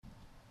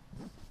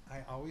I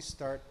always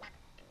start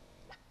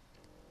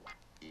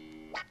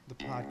the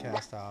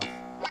podcast off.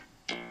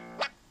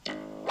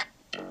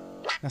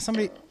 Now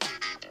somebody...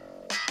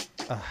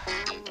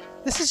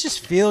 this is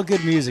just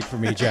feel-good music for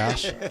me,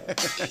 Josh.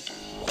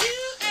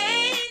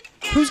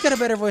 Who's got a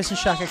better voice than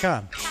Shaka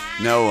Khan?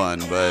 No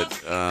one,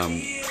 but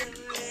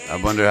I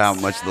wonder how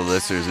much the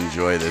listeners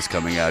enjoy this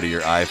coming out of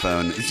your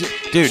iPhone.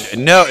 Dude,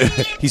 no,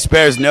 he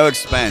spares no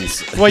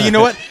expense. Well, you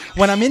know what?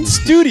 When I'm in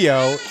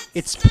studio,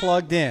 it's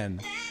plugged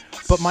in.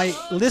 But my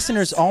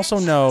listeners also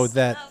know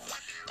that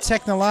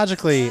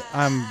technologically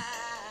I'm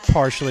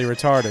partially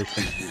retarded.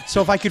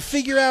 So if I could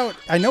figure out,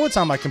 I know it's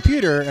on my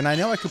computer, and I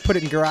know I could put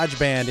it in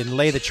GarageBand and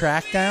lay the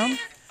track down,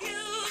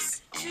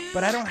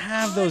 but I don't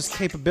have those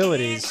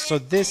capabilities, so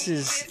this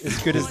is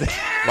as good as that.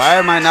 Why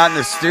am I not in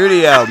the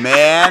studio,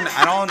 man?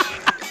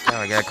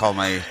 I gotta call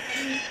my want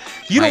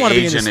to be in the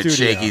agent at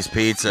studio. Shakey's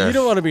Pizza. You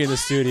don't want to be in the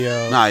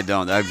studio. No, I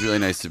don't. It's really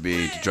nice to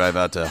drive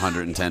out to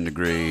 110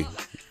 degree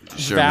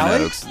Sherman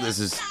Valley?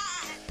 Oaks.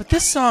 But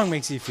this song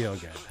makes you feel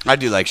good. I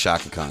do like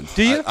Shaka Khan.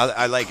 Do you?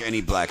 I like any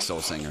black soul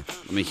singer.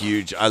 I'm a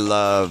huge. I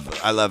love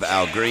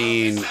Al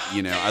Green.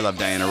 You know, I love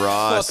Diana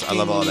Ross. I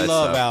love all that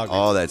stuff. Al Green.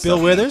 All that Bill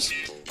stuff. Withers?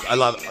 I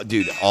love,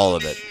 dude, all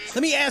of it.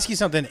 Let me ask you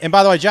something. And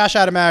by the way, Josh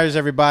Adamowers,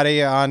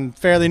 everybody, on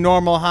Fairly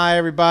Normal. Hi,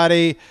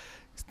 everybody.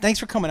 Thanks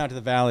for coming out to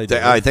the Valley. All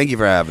right, thank you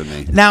for having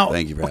me. Now,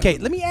 thank you for having me.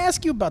 let me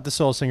ask you about the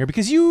Soul Singer,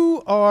 because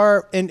you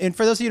are, and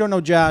for those of you who don't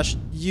know Josh,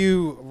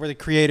 you were the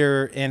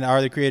creator and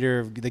are the creator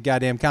of the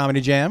goddamn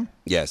Comedy Jam.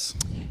 Yes.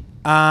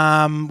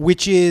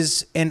 Which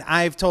is, and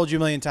I've told you a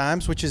million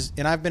times,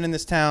 and I've been in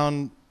this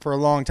town for a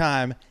long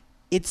time,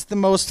 it's the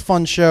most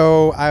fun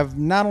show I've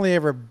not only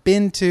ever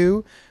been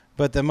to,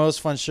 but the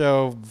most fun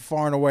show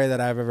far and away that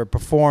I've ever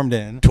performed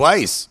in.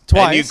 Twice.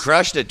 And you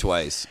crushed it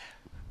twice.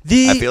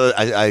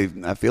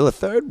 I feel a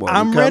third one.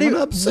 I'm ready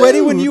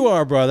when you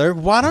are, brother.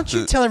 Why don't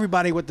you tell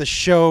everybody what the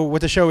show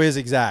is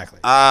exactly?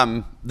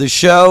 The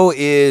show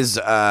is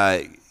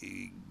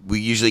we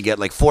usually get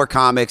like 4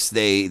 comics.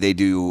 They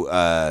do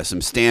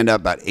some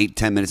stand-up, about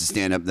 8-10 minutes of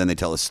stand-up. Then they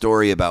tell a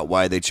story about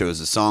why they chose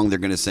the song they're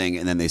going to sing,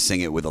 and then they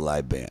sing it with a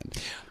live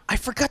band. I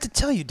forgot to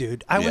tell you,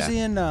 dude. I was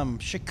in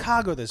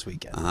Chicago this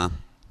weekend. Uh-huh.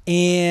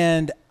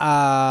 And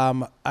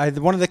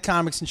one of the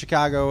comics in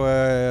Chicago,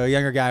 a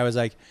younger guy, was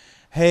like,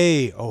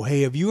 hey,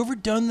 have you ever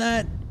done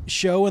that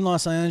show in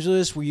Los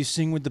Angeles where you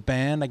sing with the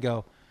band? I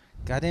go,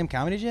 goddamn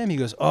Comedy Jam? He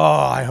goes, oh,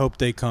 I hope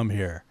they come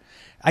here.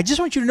 I just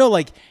want you to know,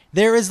 like,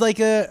 there is like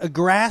a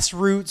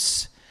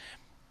grassroots.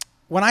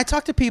 When I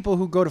talk to people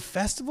who go to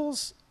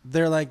festivals,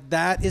 they're like,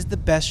 that is the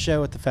best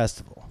show at the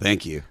festival.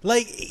 Thank you.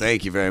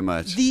 Thank you very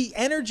much. The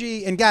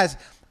energy, and guys,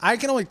 I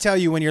can only tell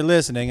you when you're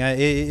listening.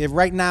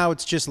 Right now,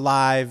 it's just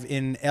live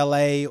in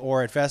LA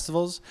or at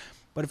festivals.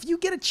 But if you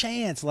get a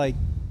chance, like,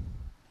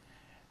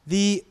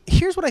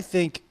 here's what I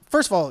think.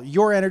 First of all,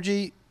 your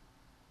energy,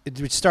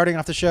 starting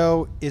off the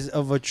show, is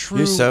of a true.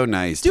 You're so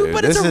nice, dude.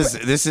 But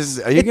this is.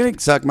 Are you gonna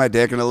suck my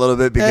dick in a little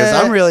bit, because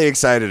I'm really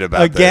excited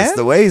about again? this.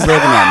 The way he's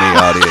looking at me,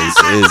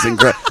 audience, is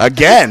incredible.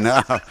 Again,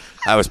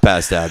 I was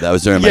passed out. That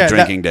was during my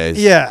drinking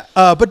days. Yeah,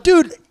 but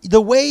dude,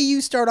 the way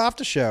you start off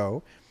the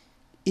show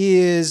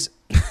is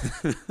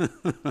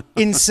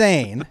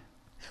insane.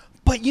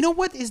 But you know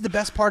what is the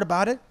best part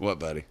about it? What,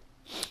 buddy?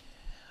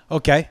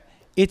 Okay,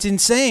 it's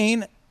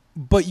insane,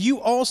 but you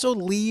also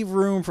leave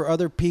room for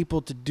other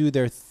people to do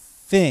their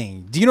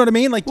thing. Do you know what I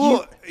mean? Like,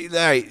 you're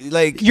very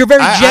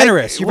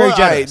generous. You're very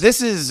generous.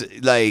 This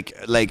is like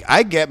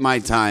I get my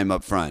time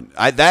up front.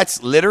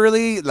 That's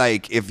literally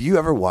like, if you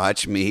ever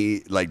watch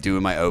me like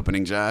doing my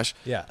opening, Josh.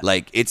 Yeah.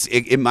 Like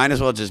it might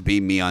as well just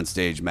be me on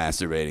stage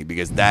masturbating,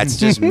 because that's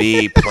just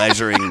me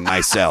pleasuring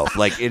myself.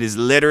 Like, it is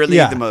literally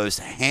the most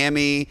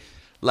hammy.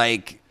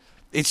 Like,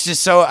 it's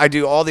just so, I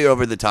do all the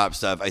over the top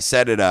stuff. I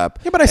set it up.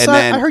 Yeah, but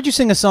I heard you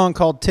sing a song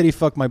called "Titty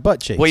Fuck My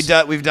Butt Cheeks." We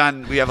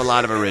have a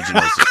lot of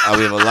originals.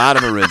 We have a lot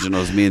of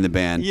originals, me and the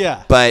band.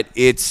 Yeah. But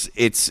it's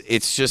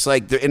just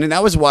like, and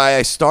that was why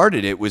I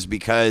started it, was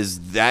because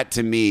that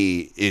to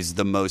me is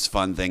the most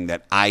fun thing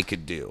that I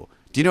could do.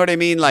 Do you know what I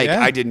mean? Like,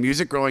 I did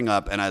music growing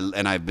up, and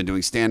I've been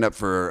doing stand up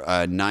for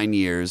 8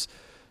 years,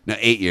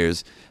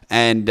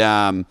 and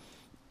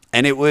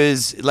it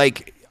was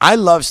like, I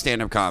love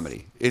stand-up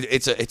comedy.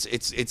 It's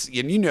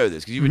and you know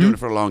this because you've been doing it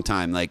for a long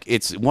time. Like,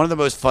 it's one of the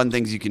most fun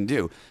things you can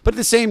do. But at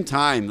the same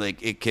time,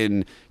 like,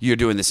 you're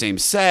doing the same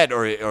set,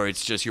 or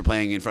it's just you're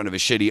playing in front of a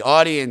shitty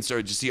audience,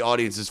 or just the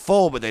audience is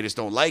full but they just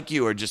don't like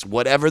you, or just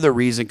whatever the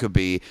reason could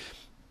be.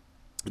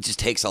 It just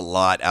takes a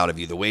lot out of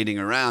you, the waiting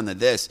around,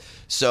 this.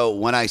 So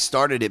when I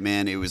started it,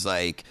 man, it was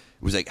like,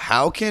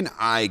 how can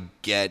I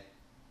get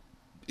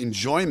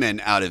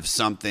enjoyment out of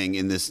something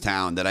in this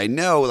town that I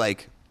know,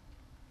 like,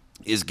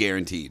 is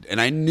guaranteed. And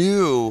I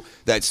knew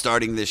that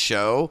starting this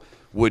show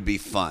would be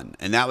fun.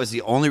 And that was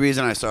the only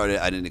reason I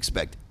started. I didn't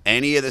expect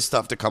any of the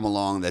stuff to come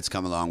along that's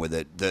come along with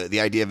it.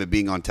 The idea of it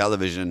being on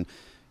television,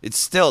 it's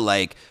still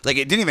like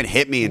it didn't even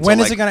hit me until,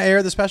 when is it going to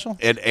air, the special?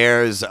 It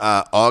airs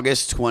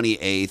August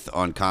 28th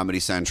on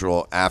Comedy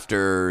Central,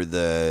 after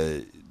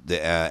the the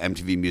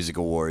MTV Music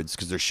Awards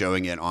because they're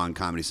showing it on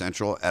Comedy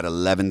Central at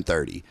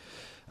 11:30,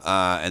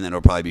 and then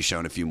it'll probably be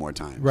shown a few more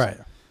times. Right.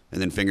 And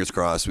then fingers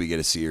crossed we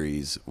get a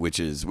series, which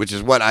is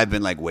what I've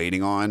been like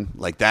waiting on.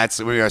 Like that's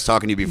when I was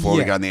talking to you before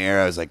we got on the air.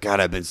 I was like, God,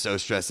 I've been so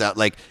stressed out.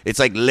 Like it's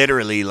like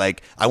literally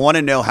like I want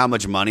to know how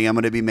much money I'm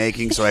going to be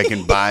making so I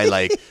can buy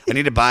like I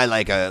need to buy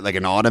like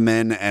an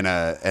ottoman and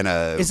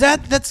a. Is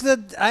that's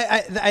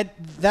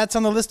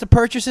on the list of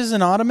purchases,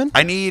 an ottoman?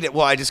 I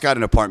just got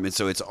an apartment,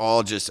 so it's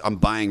all just I'm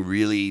buying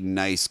really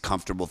nice,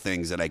 comfortable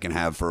things that I can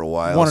have for a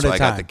while. One at a time. I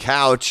got the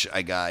couch.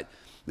 I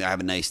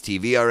have a nice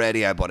TV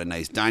already. I bought a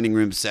nice dining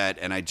room set,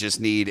 and I just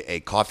need a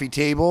coffee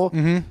table.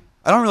 Mm-hmm.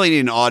 I don't really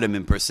need an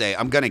ottoman per se.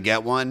 I'm gonna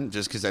get one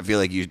just because I feel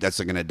like that's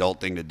like an adult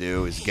thing to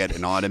do is get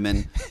an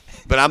ottoman.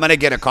 But I'm gonna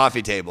get a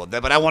coffee table.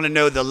 But I want to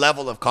know the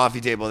level of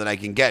coffee table that I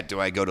can get. Do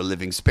I go to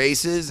Living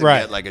Spaces and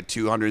get like a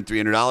 $200,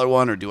 $300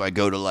 one, or do I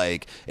go to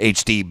like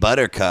HD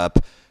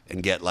Buttercup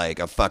and get like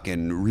a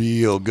fucking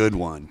real good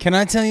one? Can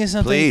I tell you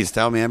something? Please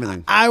tell me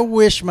everything. I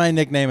wish my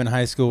nickname in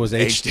high school was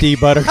HD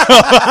Buttercup.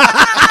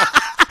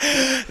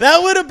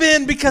 That would have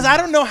been because I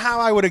don't know how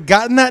I would have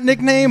gotten that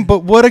nickname, but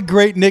what a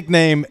great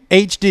nickname,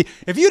 HD.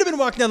 If you'd have been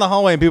walking down the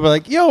hallway and people were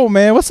like, "Yo,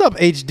 man, what's up,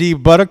 HD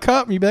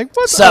Buttercup?" And you'd be like,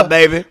 "What's up,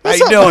 baby? How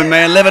you doing,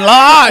 man? Living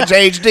large,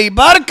 HD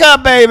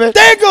Buttercup, baby."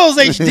 There goes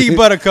HD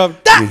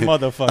Buttercup. That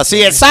motherfucker. I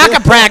see you at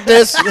soccer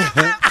practice.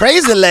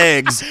 Crazy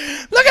legs.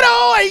 Look at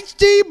old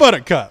HD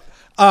Buttercup.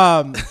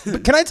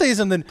 But can I tell you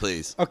something?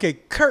 Please. Okay,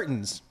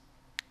 curtains.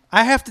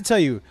 I have to tell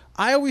you,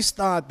 I always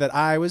thought that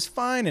I was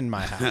fine in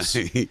my house.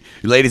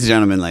 Ladies and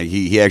gentlemen, like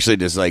he actually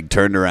just like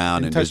turned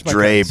around and just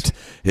draped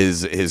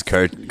his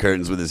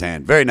curtains with his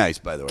hand. Very nice,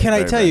 by the way. Can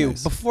I tell you,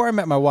 nice. Before I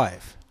met my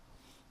wife,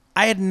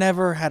 I had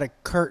never had a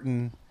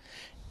curtain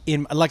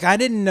in, like, I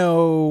didn't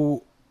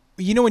know,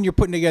 you know when you're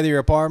putting together your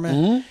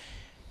apartment?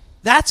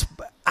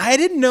 Mm-hmm. I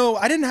didn't know,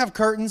 I didn't have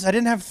curtains, I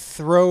didn't have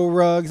throw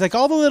rugs, like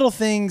all the little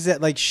things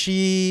that like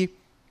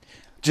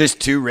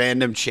just two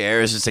random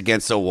chairs just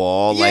against a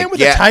wall. Yeah,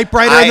 with a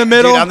typewriter in the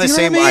middle. Dude, I'm the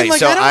same way.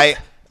 Like,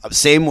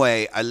 Same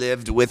way. I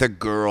lived with a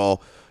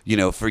girl,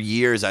 for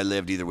years I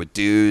lived either with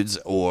dudes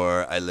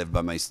or I lived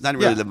by myself. Not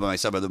really lived by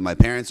myself, I lived with my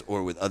parents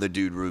or with other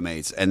dude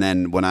roommates. And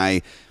then when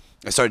I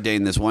started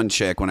dating this one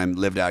chick when I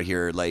lived out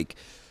here, like,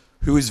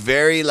 who was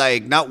very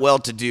like not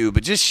well-to-do,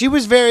 but just she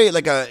was very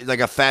like a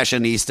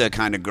fashionista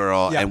kind of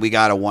girl. Yeah. And we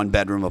got a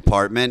 1-bedroom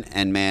apartment,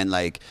 and man,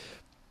 like,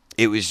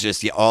 it was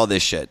just all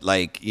this shit,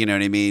 like, you know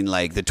what I mean,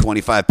 like the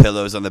 25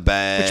 pillows on the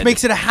bed, which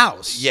makes it a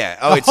house.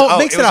 Yeah. It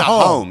was a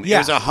home. Yeah. It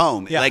was a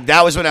home. Yeah. Like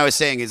that was what I was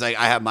saying. Is like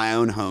I have my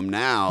own home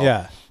now.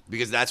 Yeah.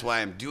 Because that's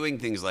why I'm doing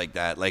things like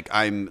that. Like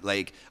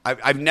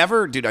I've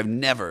never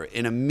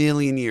in a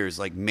million years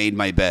like made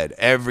my bed.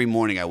 Every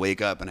morning I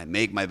wake up and I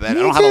make my bed.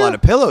 I don't have a lot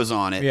of pillows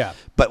on it. Yeah.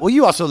 But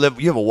you also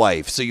you have a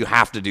wife, so you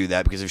have to do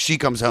that because if she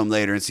comes home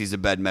later and sees the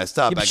bed messed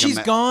up, but she's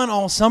gone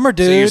all summer,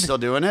 dude. So you're still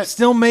doing it?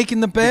 Still making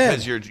the bed.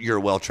 Because you're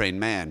a well-trained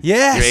man.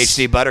 Yes.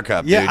 You're HD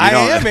Buttercup, dude. Yeah, I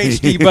am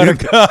HD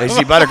Buttercup.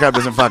 HD Buttercup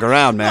doesn't fuck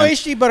around, man. No,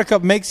 HD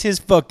Buttercup makes his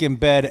fucking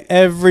bed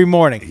every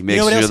morning. You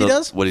know what else he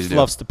does? What does he do?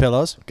 Fluffs the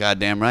pillows.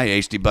 Goddamn right.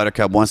 HD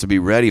Buttercup wants to be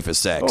ready for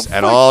sex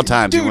at all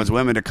times. He wants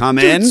women to come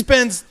in. Dude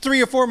spends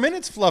 3 or 4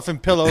 minutes fluffing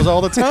pillows all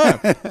the time.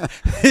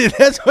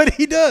 That's what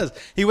he does.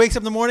 He wakes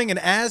up in the morning, and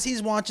as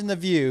he's watching The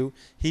View,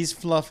 he's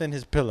fluffing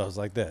his pillows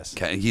like this.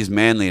 Okay, he's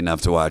manly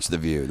enough to watch The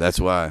View. That's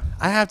why.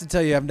 I have to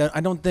tell you,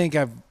 I don't think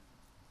I've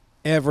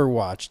ever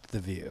watched The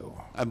View.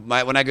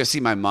 When I go see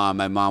my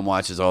mom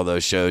watches all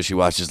those shows. She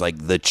watches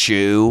like The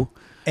Chew.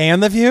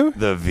 And The View?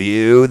 The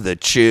View, The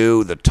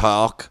Chew, The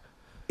Talk.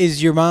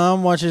 Is your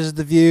mom watches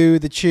The View,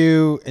 The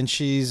Chew, and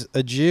she's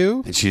a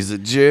Jew? And she's a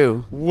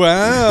Jew.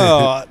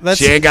 Wow.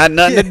 She ain't got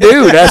nothing to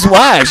do. That's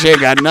why. She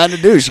ain't got nothing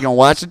to do. She's going to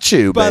watch The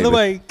Chew, By baby. the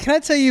way, can I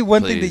tell you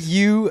one thing that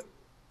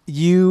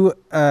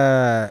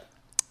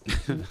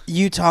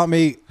you taught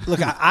me? Look,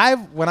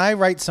 when I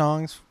write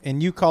songs,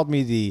 and you called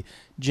me the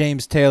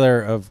James Taylor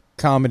of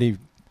comedy.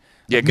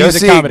 Yeah, go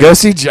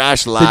see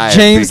Josh live. The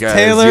James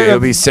Taylor. He'll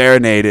be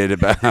serenaded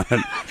about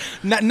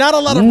not a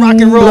lot of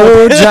rock and roll.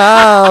 No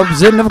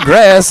jobs in the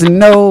grass and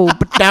no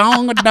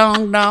dong.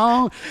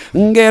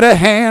 Get a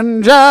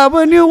hand job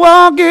when you're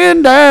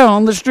walking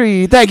down the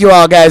street. Thank you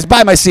all, guys.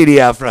 Buy my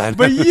CD out front.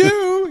 But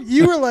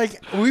you were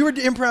like, we were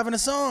improvising a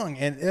song,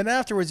 and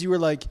afterwards you were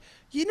like,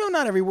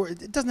 not every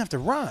word, it doesn't have to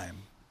rhyme.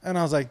 And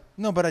I was like,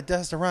 no, but it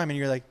has to rhyme. And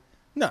you're like,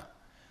 no.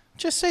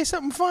 Just say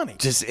something funny.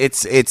 Just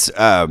it's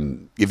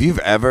if you've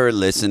ever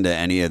listened to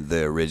any of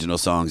the original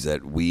songs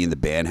that we in the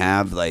band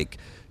have, like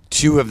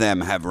 2 of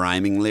them have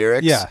rhyming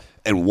lyrics. Yeah.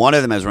 And one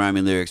of them has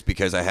rhyming lyrics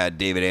because I had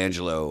David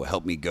Angelo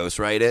help me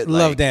ghostwrite it.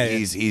 Love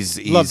David. He's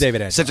Love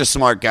David Angelo. Such a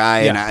smart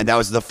guy, Yeah. and that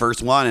was the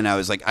first one. And I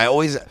was like, I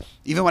always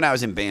even when I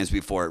was in bands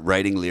before,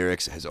 writing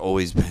lyrics has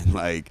always been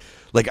like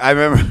I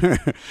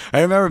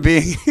remember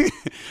being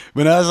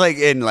when I was like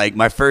in like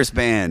my first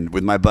band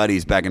with my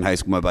buddies back in high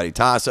school. My buddy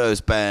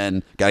Tassos,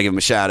 Ben, gotta give him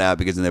a shout out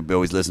because they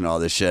always listen to all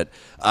this shit.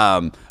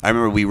 I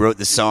remember we wrote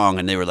the song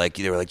and they were like,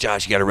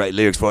 Josh, you gotta write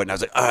lyrics for it. And I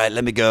was like, all right,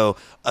 let me go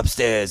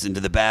upstairs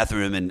into the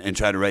bathroom and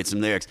try to write some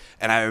lyrics.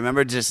 And I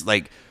remember just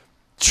like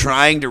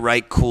trying to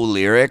write cool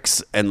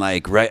lyrics and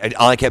like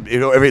all I kept,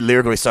 every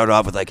lyric we started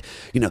off with like,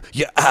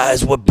 your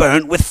eyes were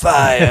burnt with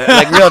fire,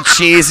 like real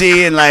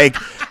cheesy and like,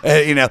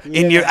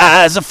 in your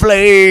eyes are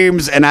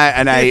flames, and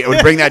I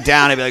would bring that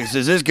down. I'd be like,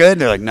 is this good?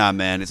 And they're like, nah,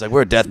 man. It's like,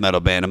 we're a death metal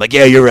band. I'm like,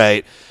 yeah, you're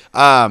right.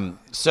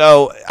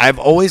 So I've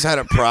always had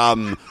a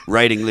problem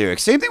writing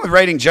lyrics. Same thing with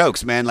writing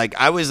jokes, man. Like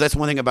that's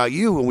one thing about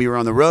you when we were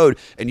on the road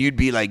and you'd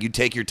be like, you'd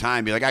take your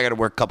time, be like, I got to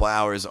work a couple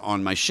hours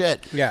on my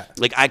shit. Yeah.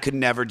 Like I could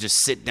never just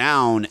sit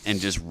down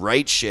and just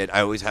write shit.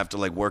 I always have to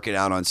like work it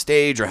out on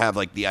stage or have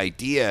like the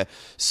idea.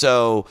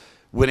 So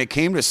when it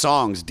came to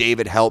songs,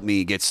 David helped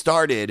me get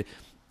started.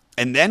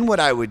 And then what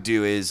I would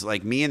do is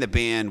like me and the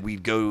band,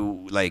 we'd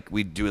do like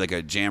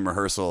a jam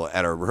rehearsal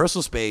at our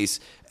rehearsal space,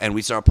 and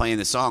we'd start playing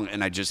the song,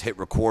 and I'd just hit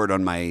record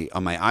on my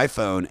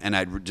iPhone,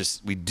 and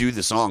we'd do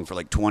the song for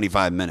like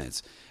 25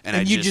 minutes.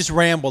 And you just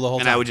ramble the whole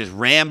time. And I would just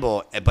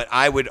ramble, but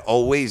I would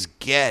always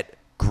get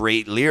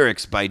great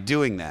lyrics by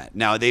doing that.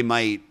 Now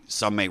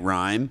some might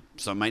rhyme,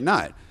 some might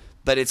not.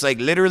 But it's like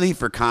literally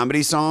for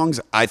comedy songs,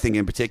 I think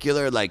in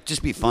particular, like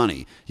just be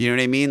funny. You know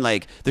what I mean?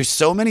 Like there's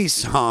so many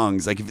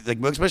songs, like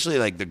especially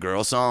like the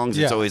girl songs.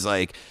 It's always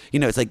like,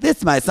 it's like, this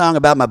is my song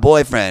about my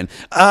boyfriend.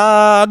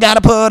 Oh, gotta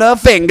put a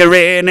finger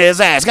in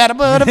his ass. Gotta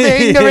put a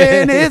finger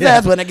in his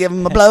ass when I give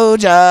him a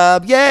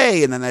blowjob.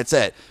 Yay. And then that's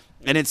it.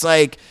 And it's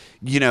like,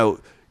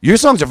 your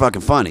songs are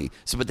fucking funny.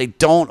 So, but they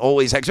don't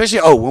always,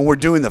 especially, when we're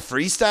doing the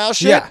freestyle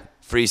shit,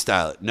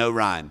 freestyle it, no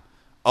rhyme.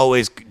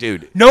 Always,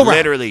 dude. No,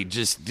 literally,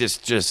 just.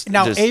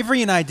 Now,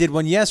 Avery and I did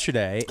one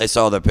yesterday. I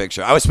saw the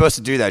picture. I was supposed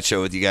to do that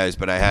show with you guys,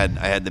 but I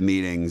had the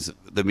meetings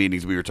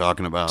we were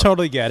talking about.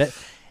 Totally get it.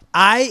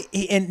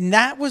 And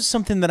that was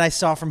something that I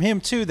saw from him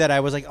too. That I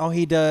was like, oh,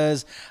 he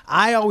does.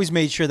 I always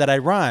made sure that I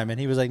rhyme, and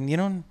he was like, you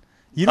don't.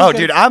 Oh,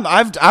 dude,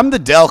 I'm the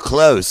Del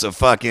Close of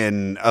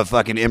fucking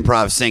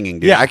improv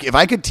singing, dude. Yeah. If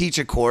I could teach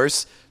a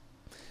course.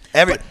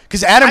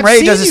 Because Adam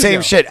Ray does the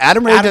same shit.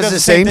 Adam Ray does the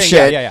same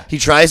shit. Yeah. He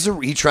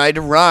tried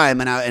to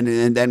rhyme,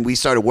 and then we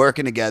started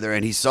working together,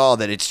 and he saw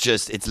that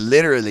it's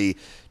literally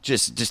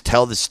just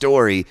tell the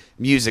story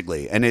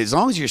musically, and as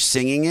long as you're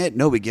singing it,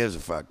 nobody gives a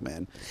fuck,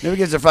 man. Nobody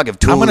gives a fuck if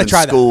Tool in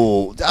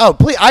school. That. Oh,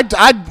 please!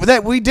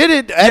 We did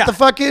it at the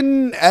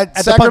fucking at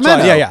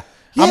Sacramento. Yeah.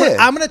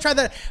 I'm gonna try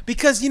that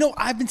because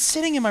I've been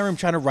sitting in my room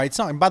trying to write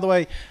songs. And by the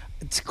way,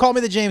 call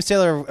me the James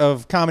Taylor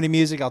of comedy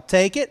music. I'll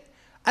take it.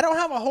 I don't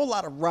have a whole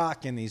lot of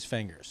rock in these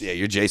fingers. Yeah,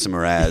 you're Jason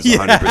Mraz,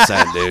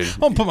 100%, dude. I'm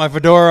gonna put my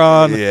fedora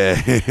on. Yeah.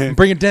 And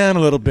bring it down a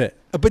little bit.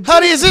 But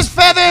honey, is this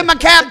feather in my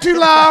cap too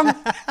long?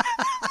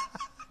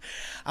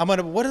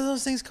 What are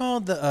those things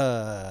called?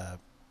 That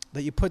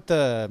you put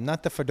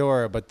not the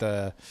fedora, but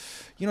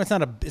it's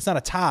not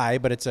a tie,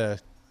 but it's a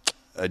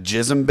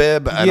jism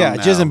bib. I don't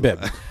know. Jism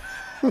bib.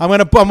 I'm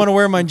gonna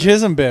wear my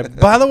Jism Bib.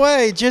 By the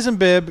way, Jism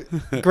Bib,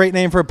 great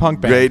name for a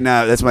punk band. Great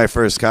now. That's my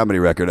first comedy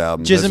record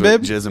album. Jism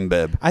Bib? Jism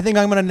Bib. I think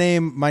I'm gonna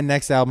name my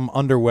next album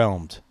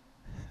Underwhelmed.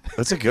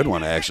 That's a good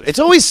one, actually. It's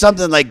always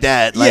something like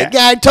that. Like,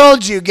 I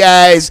told you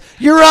guys,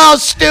 you're all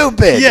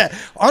stupid. Yeah,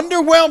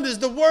 Underwhelmed is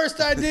the worst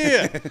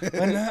idea.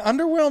 And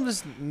Underwhelmed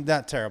is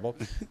not terrible.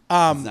 It's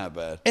not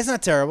bad. It's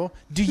not terrible.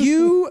 Do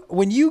you,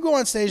 when you go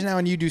on stage now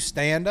and you do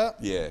stand up?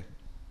 Yeah.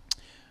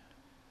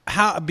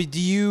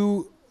 Do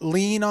you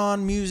lean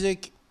on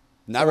music?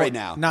 Not right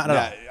now. Not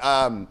at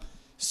all.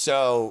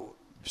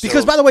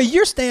 Because by the way,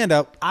 your stand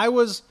up, I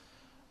was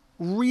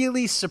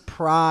really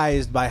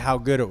surprised by how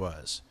good it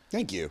was.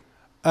 Thank you.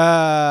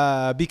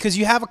 Because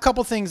you have a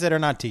couple things that are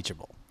not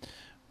teachable.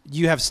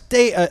 You have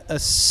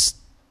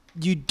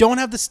you don't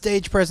have the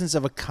stage presence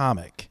of a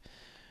comic.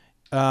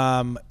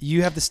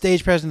 You have the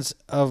stage presence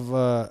of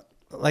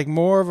like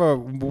more of a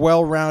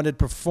well-rounded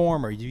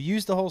performer. You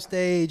use the whole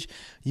stage.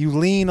 You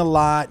lean a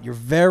lot. You're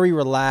very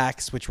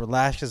relaxed, which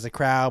relaxes the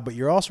crowd, but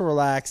you're also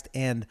relaxed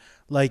and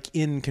like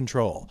in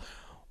control.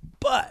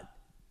 But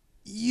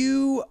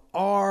you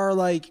are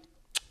like,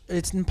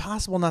 it's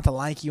impossible not to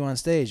like you on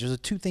stage. Those are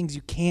two things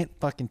you can't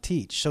fucking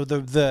teach. So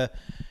the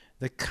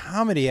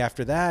comedy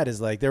after that is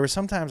like, there were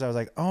sometimes I was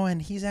like, oh,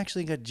 and he's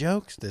actually got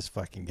jokes, this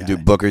fucking guy.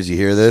 Dude, Bookers, you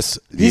hear this?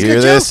 Do you He's hear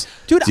got this?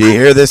 jokes. Dude, do you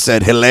hear this?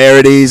 And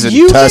hilarities and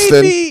you Tustin.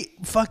 made me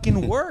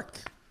fucking work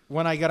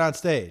when I got on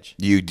stage.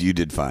 You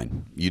did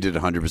fine. You did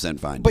 100%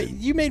 fine. But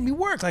dude. you made me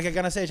work. Like I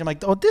got on stage, I'm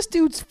like, oh, this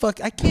dude's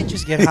I can't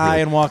just get high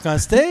and walk on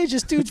stage.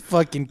 This dude's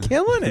fucking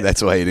killing it.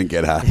 That's why you didn't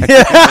get high.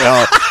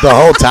 The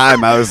whole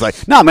time I was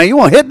like, nah, man, you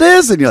won't hit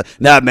this? And you're like,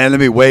 nah, man, let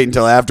me wait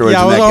until afterwards.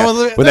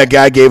 Yeah, when that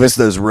guy gave us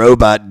those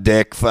robot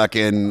dick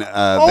fucking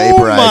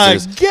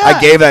vaporizers. My God.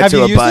 I gave that Have to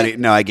you a used buddy. it?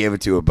 No, I gave it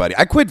to a buddy.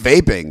 I quit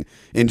vaping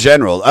in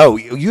general. Oh,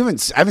 I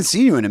haven't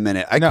seen you in a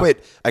minute. I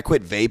quit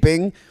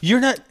vaping. You're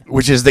not,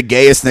 which is the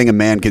gayest thing a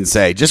man can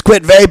say. Just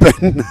quit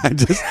vaping.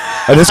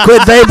 I just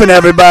quit vaping,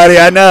 everybody.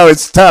 I know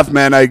it's tough,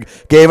 man. I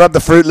gave up the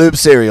Fruit Loop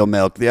cereal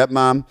milk. Yep,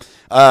 Mom.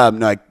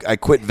 No, I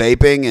quit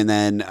vaping, and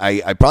then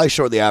I probably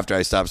shortly after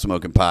I stopped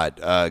smoking pot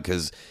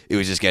because it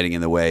was just getting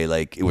in the way.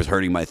 Like it was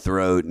hurting my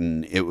throat,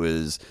 and it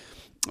was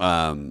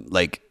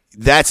like.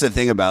 That's the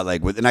thing about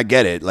like and I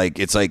get it. Like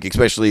it's like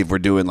especially if we're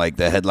doing like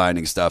the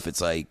headlining stuff, it's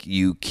like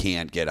you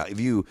can't get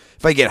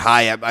if I get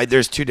high.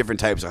 There's two different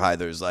types of high.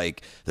 There's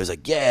like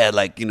yeah,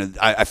 like you know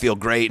I feel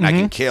great and I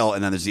can kill,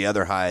 and then there's the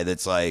other high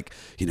that's like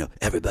you know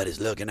everybody's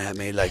looking at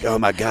me like oh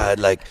my god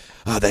like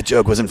oh that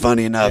joke wasn't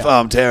funny enough. Oh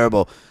I'm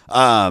terrible.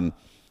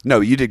 No,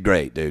 you did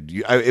great, dude.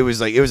 It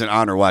was an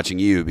honor watching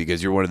you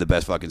because you're one of the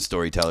best fucking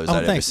storytellers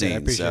I've ever seen. I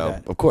appreciate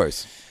that. Of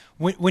course.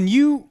 When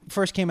you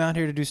first came out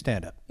here to do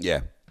stand up,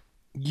 yeah.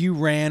 You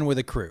ran with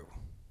a crew.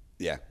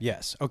 Yeah.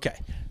 Yes. Okay.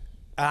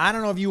 I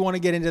don't know if you want to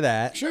get into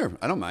that. Sure.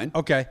 I don't mind.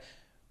 Okay.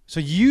 So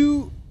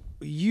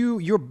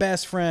your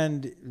best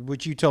friend,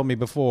 which you told me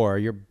before,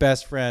 your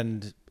best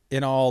friend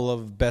in all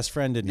of best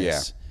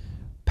friendedness,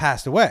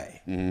 passed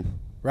away. Mm-hmm.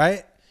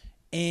 Right?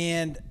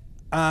 And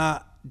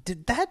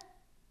did that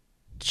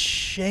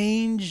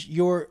change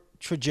your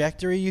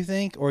trajectory, you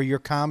think, or your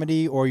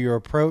comedy or your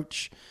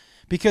approach?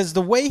 Because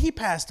the way he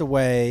passed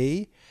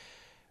away...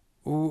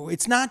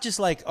 it's not just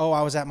like, oh,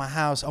 I was at my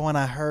house. Oh, and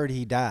I heard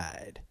he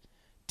died.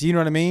 Do you know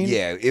what I mean?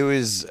 Yeah, it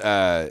was.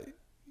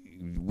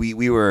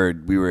 We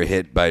were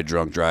hit by a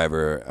drunk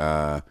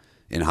driver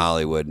in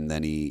Hollywood, and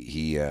then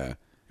he. It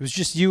was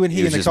just you and he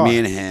in the car. It was just me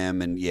and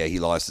him, and yeah, he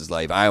lost his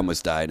life. I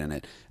almost died in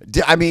it.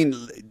 I mean,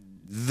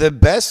 the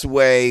best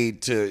way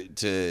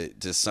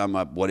to sum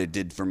up what it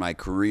did for my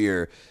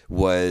career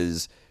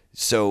was.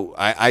 So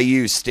I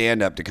used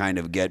stand up to kind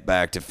of get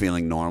back to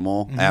feeling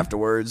normal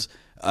afterwards.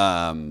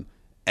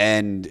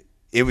 And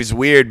it was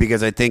weird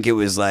because I think it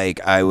was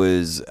like I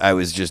was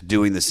just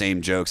doing the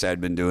same jokes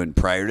I'd been doing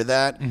prior to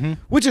that,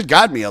 which had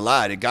got me a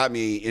lot. It got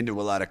me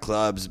into a lot of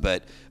clubs,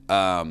 but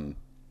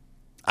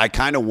I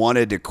kind of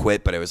wanted to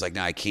quit, but I was like,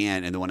 no, I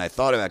can't. And then when I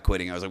thought about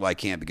quitting, I was like, well, I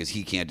can't because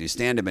he can't do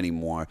stand-up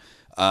anymore.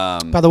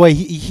 By the way,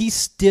 he's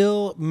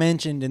still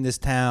mentioned in this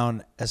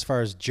town as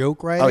far as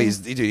joke writing. Oh,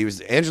 he was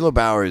Angelo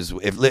Bowers.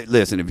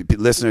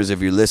 Listeners,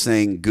 if you're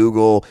listening,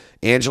 Google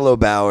Angelo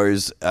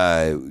Bowers.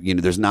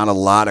 There's not a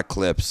lot of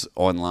clips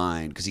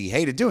online because he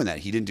hated doing that.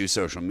 He didn't do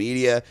social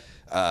media.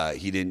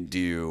 He didn't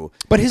do.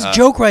 But his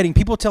joke writing,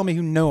 people tell me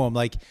who know him.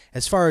 Like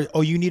as far as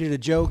you needed a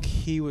joke,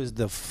 he was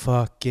the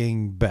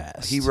fucking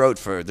best.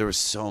 There were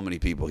so many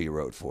people he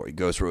wrote for. He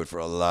ghost wrote for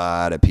a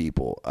lot of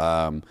people.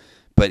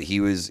 But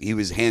he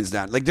was hands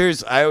down. Like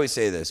I always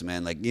say this,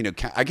 man. Like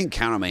I can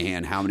count on my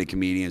hand how many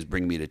comedians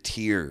bring me to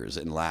tears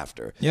and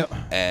laughter. Yep.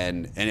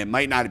 And it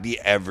might not be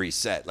every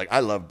set. Like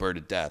I love Bird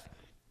to Death.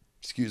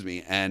 Excuse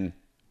me. And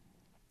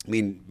I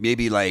mean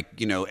maybe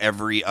like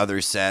every other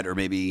set or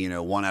maybe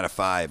 1 out of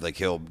 5. Like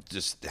he'll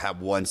just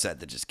have one set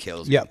that just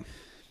kills me. Yep.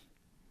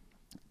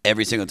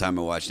 Every single time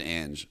I watched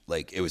Ange,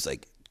 like it was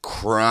like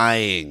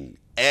crying.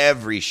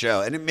 Every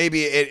show, and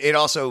it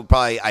also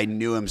probably I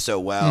knew him so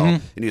well,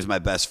 and he was my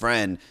best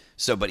friend.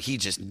 So, but he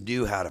just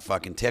knew how to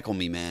fucking tickle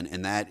me, man,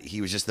 and that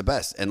he was just the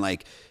best. And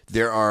like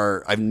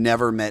I've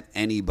never met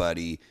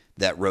anybody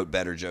that wrote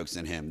better jokes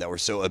than him that were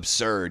so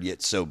absurd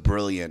yet so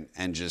brilliant,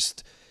 and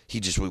he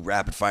just would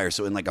rapid fire.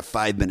 So in like a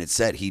 5-minute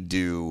set, he'd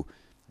do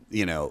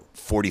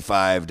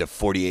 45 to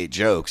 48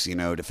 jokes,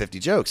 to 50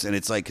 jokes. And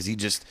it's like, cause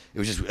it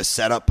was just a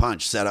set up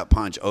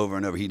punch over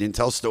and over. He didn't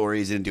tell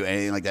stories, didn't do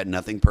anything like that.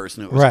 Nothing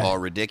personal. It was all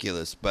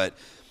ridiculous, but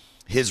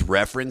his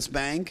reference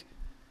bank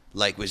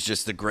was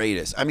just the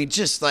greatest. I mean,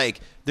 just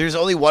like there's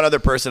only one other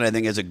person I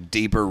think has a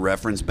deeper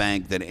reference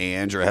bank than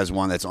Ange or has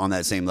one that's on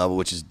that same level,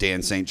 which is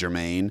Dan St.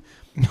 Germain.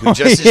 Who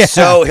just is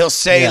so he'll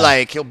say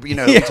he'll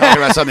talk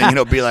about something and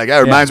he'll be like, that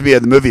reminds me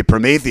of the movie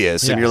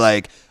Prometheus, and you're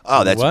like,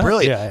 oh, that's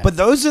brilliant. Yeah. But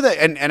those are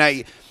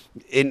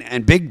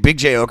and Big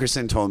J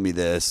Okerson told me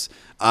this.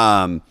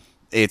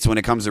 It's when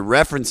it comes to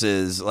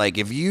references, like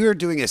if you're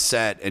doing a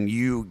set and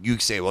you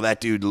say, well, that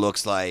dude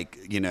looks like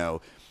the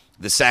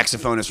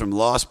saxophonist from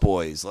Lost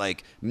Boys,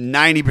 like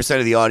 90%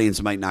 of the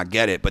audience might not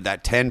get it, but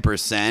that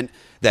 10%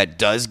 that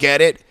does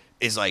get it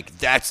is like,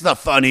 that's the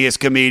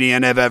funniest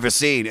comedian I've ever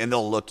seen. And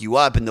they'll look you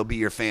up and they'll be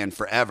your fan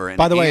forever. And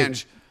by the way,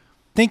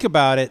 think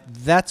about it.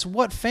 That's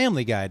what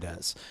Family Guy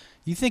does.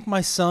 You think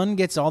my son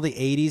gets all the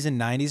 80s and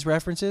 90s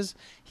references?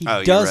 He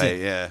doesn't. You're right,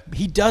 yeah.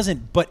 He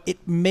doesn't, but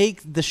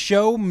the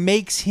show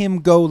makes him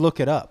go look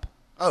it up.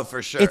 Oh,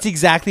 for sure. It's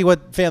exactly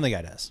what Family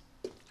Guy does.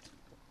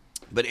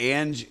 But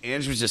Ange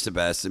was just the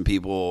best, and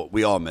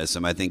we all miss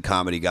him. I think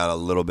comedy got a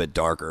little bit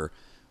darker.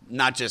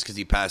 Not just because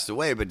he passed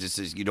away, but just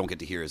as you don't get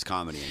to hear his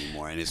comedy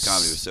anymore, and his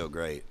comedy was so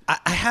great.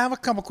 I have a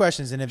couple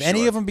questions, and if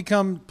any of them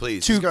become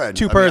too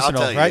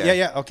personal, right?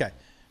 Yeah, okay.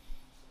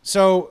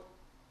 So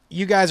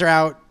you guys are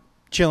out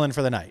chilling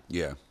for the night.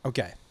 Yeah.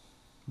 Okay.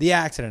 The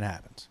accident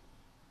happens.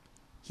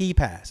 He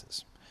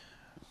passes.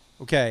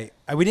 Okay.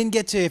 We didn't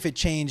get to if it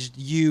changed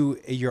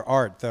your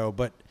art, though,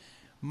 but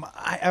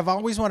I've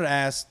always wanted to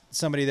ask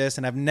somebody this,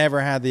 and I've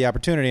never had the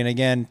opportunity. And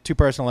again, too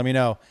personal, let me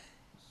know.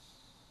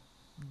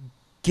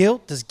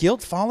 Does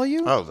guilt follow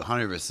you? Oh,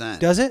 100%.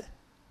 Does it?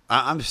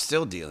 I'm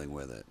still dealing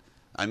with it.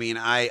 I mean,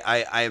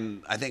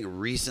 I think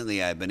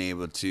recently I've been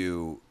able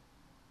to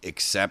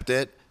accept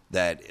it,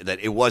 that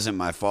it wasn't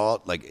my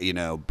fault, like, you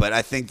know, but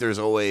I think there's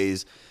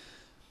always,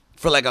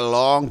 for like a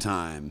long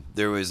time,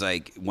 there was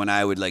like, when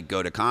I would like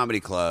go to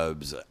comedy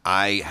clubs,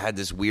 I had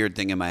this weird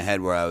thing in my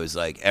head where I was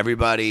like,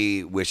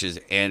 everybody wishes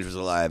Ange was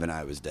alive and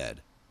I was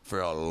dead. For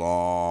a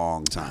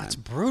long time. That's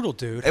brutal,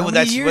 dude. How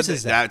many years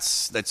is that?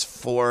 That's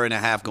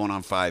 4.5 going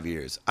on 5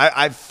 years.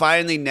 I've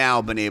finally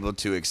now been able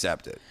to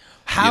accept it.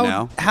 How you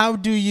know? How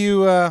do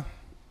you?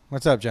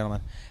 What's up,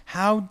 gentlemen?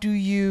 How do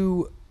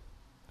you?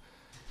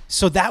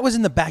 So that was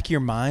in the back of your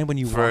mind when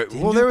you walked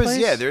into there the was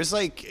place? there's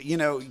like, you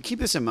know, keep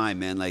this in mind,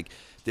 man. Like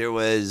there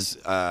was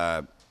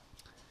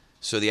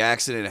so the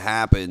accident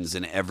happens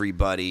and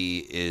everybody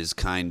is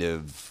kind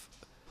of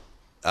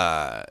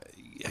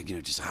you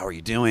know, just how are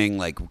you doing?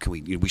 Like,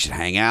 we should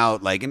hang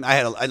out. Like, and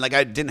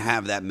I didn't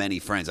have that many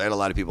friends. I had a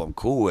lot of people I'm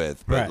cool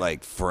with, but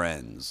like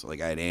friends.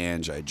 Like I had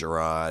Ange, I had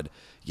Gerard,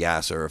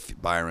 Yasser,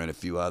 Byron, a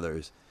few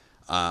others.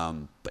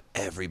 But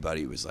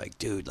everybody was like,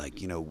 dude,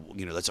 like, you know,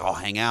 let's all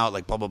hang out,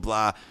 like blah blah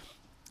blah.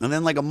 And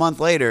then like a month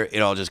later, it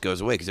all just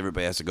goes away because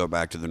everybody has to go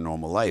back to their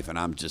normal life, and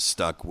I'm just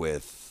stuck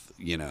with,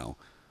 you know,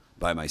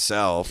 by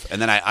myself.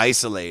 And then I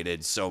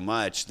isolated so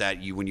much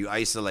that when you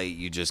isolate,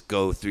 you just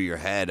go through your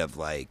head of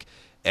like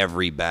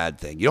every bad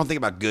thing. You don't think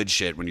about good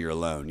shit when you're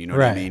alone. You know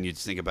what I mean? You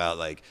just think about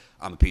like,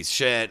 I'm a piece of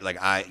shit. Like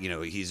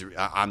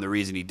I'm the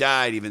reason he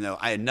died, even though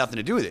I had nothing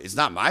to do with it. It's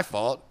not my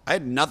fault. I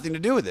had nothing to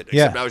do with it.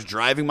 Except I was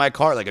driving my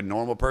car like a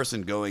normal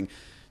person going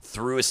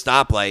through a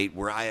stoplight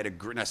where I had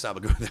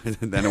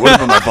then it would have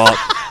been my fault.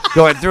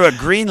 Going through a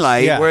green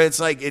light where it's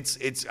like,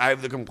 I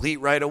have the complete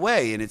right of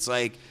way. And it's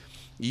like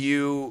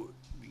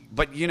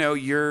but you know,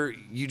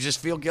 you just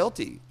feel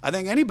guilty. I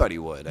think anybody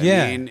would. I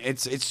mean,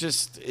 it's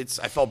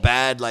I felt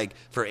bad like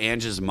for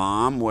Ange's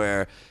mom,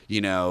 where, you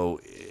know,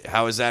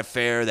 how is that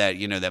fair that,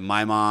 you know, that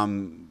my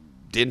mom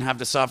didn't have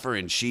to suffer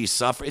and she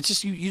suffered? It's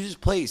just you just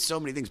play so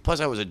many things.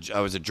 Plus I was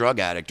a drug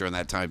addict during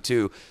that time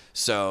too.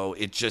 So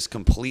it just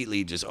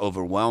completely just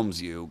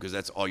overwhelms you because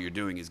that's all you're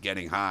doing is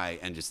getting high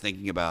and just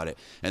thinking about it.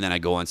 And then I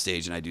go on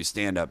stage and I do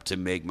stand up to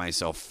make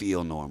myself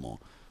feel normal.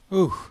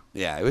 Ooh.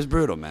 Yeah, it was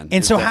brutal, man.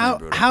 And so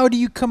how do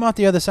you come out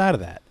the other side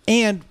of that?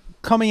 And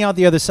coming out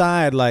the other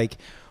side, like,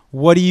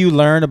 what do you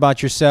learn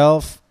about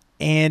yourself?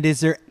 And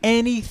is there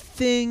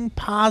anything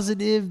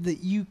positive that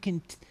you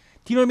can?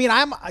 Do you know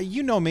what I mean?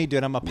 You know me,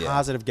 dude. I'm a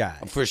positive guy.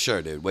 For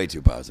sure, dude. Way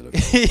too positive.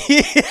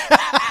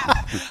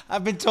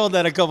 I've been told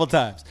that a couple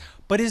times.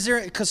 But is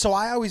there? So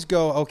I always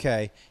go,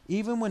 okay.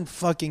 Even when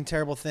fucking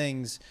terrible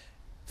things,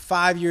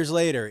 5 years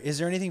later, is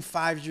there anything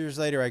 5 years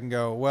later I can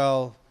go,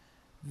 well,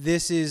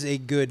 this is a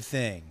good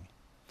thing?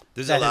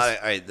 There's a lot.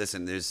 All right,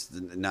 listen. There's,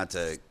 not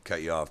to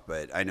cut you off,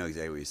 but I know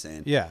exactly what you're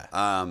saying. Yeah.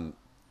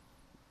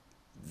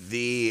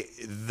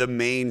 The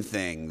main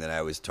thing that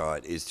I was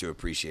taught is to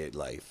appreciate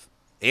life.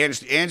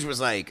 Ange was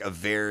like a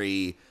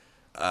very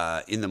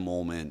in the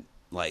moment.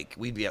 Like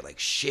we'd be at like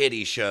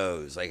shitty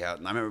shows. Like I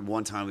remember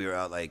one time we were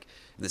out like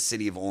in the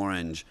city of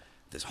Orange,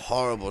 this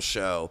horrible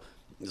show.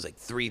 There's like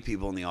 3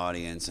 people in the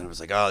audience, and I was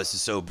like, "Oh, this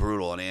is so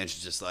brutal." And Ange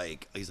was just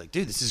like, he's like,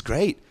 "Dude, this is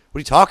great. What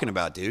are you talking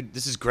about, dude?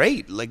 This is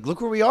great. Like, look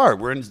where we are.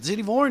 We're in the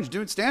city of Orange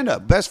doing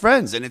stand-up, best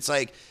friends." And it's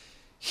like,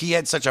 he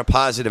had such a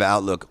positive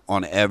outlook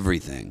on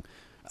everything.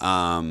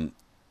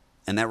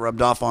 And that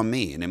rubbed off on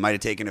me. And it might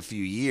have taken a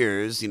few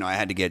years. You know, I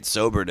had to get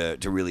sober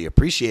to really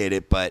appreciate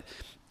it. But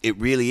it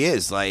really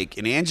is. Like,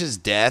 in Ange's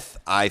death,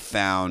 I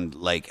found,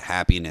 like,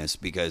 happiness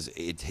because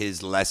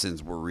his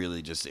lessons were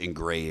really just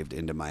engraved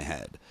into my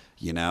head,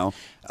 you know?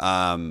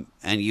 And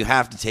you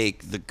have to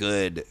take the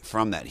good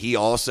from that. He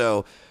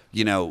also,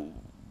 you know,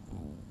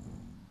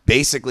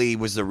 basically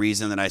was the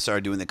reason that I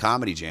started doing the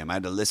Comedy Jam. I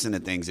had to listen to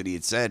things that he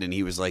had said, and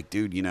he was like,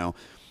 "Dude, you know,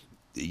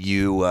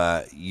 you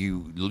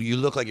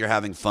look like you're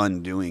having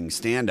fun doing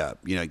stand up.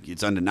 You know,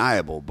 it's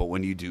undeniable. But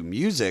when you do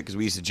music, because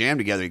we used to jam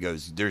together, he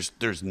goes,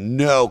 there's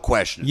no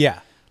question.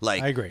 Yeah,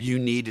 like, I agree. You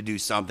need to do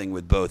something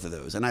with both of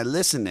those." And I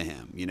listened to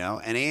him, you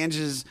know. And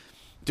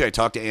I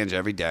talk to Ange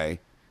every day.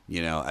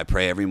 You know, I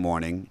pray every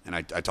morning, and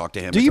I talk to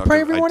him. Do you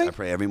pray every morning? I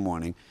pray every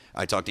morning.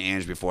 I talk to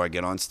Ange before I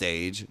get on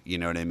stage. You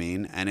know what I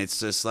mean? And it's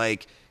just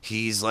like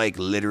he's like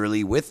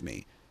literally with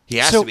me. He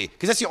has to be,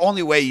 because that's the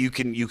only way you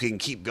can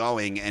keep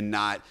going and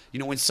not, you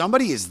know, when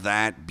somebody is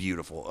that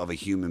beautiful of a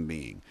human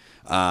being.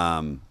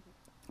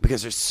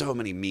 Because there's so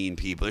many mean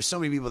people. There's so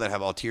many people that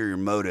have ulterior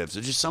motives.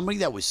 There's just somebody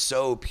that was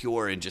so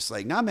pure and just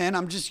like, nah, man,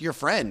 I'm just your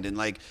friend. And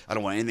like, I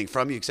don't want anything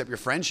from you except your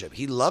friendship.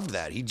 He loved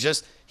that.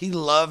 He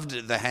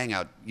loved the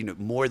hangout, you know,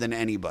 more than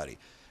anybody.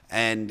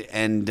 And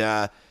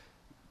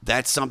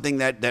that's something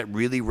that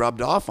really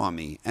rubbed off on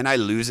me. And I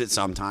lose it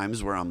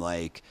sometimes where I'm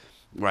like,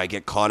 where I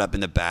get caught up in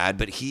the bad,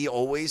 but he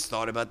always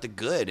thought about the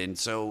good. And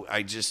so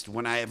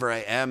whenever I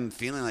am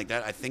feeling like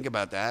that, I think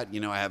about that. You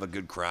know, I have a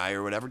good cry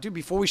or whatever. Dude,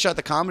 before we shot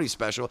the comedy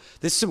special,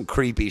 this is some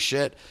creepy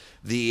shit.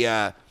 We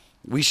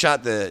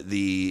shot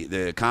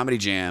the Comedy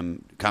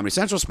Jam, Comedy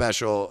Central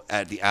special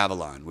at the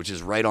Avalon, which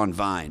is right on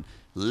Vine.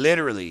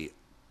 Literally,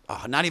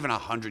 not even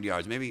 100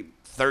 yards, maybe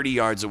 30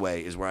 yards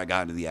away is where I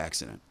got into the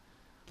accident.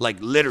 Like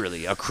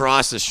literally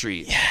across the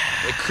street. Yeah.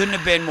 It couldn't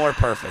have been more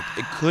perfect.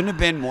 It couldn't have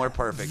been more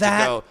perfect.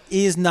 That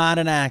is not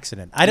an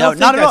accident. I don't think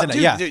not that's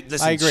an accident. Dude,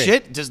 listen, I agree.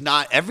 Shit does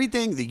not.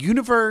 Everything. The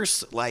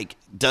universe like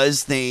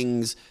does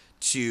things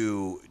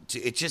to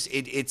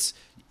it.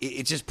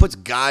 It just puts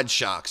God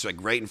shocks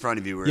like right in front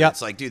of you. Where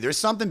it's like, dude, there's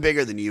something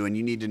bigger than you, and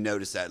you need to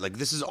notice that. Like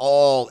this is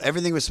all.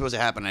 Everything was supposed to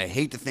happen. I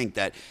hate to think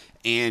that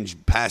Ange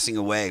passing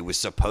away was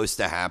supposed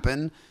to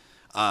happen.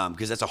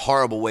 Because that's a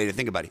horrible way to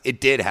think about it.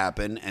 It did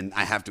happen, and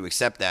I have to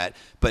accept that.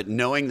 But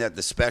knowing that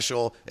the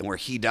special and where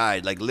he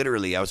died, like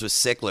literally, I was with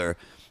Sickler.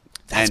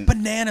 That's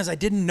bananas. I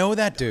didn't know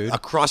that, dude.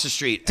 Across the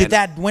street.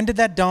 When did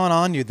that dawn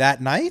on you?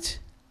 That night?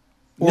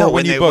 Or no,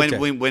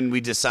 when we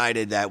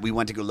decided that we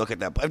went to go look at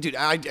that. Dude,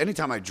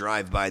 anytime I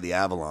drive by the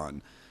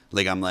Avalon,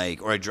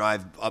 or I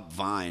drive up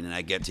Vine and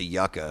I get to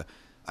Yucca,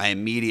 I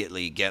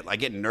immediately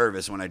get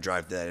nervous when I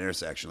drive to that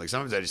intersection. Like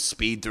sometimes I just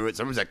speed through it.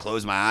 Sometimes I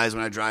close my eyes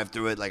when I drive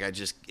through it. Like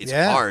it's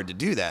hard to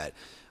do that.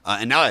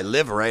 And now I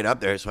live right up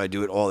there, so I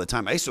do it all the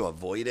time. I used to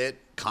avoid it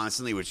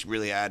constantly, which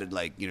really added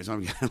like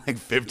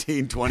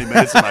 15, 20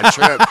 minutes of my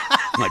trip.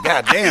 I'm like,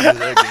 God damn,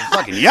 it's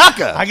fucking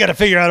Yucca. I got to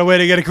figure out a way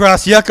to get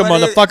across Yucca,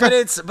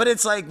 motherfucker. But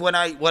it's like what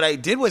I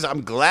did was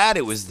I'm glad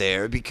it was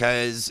there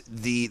because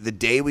the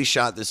day we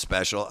shot this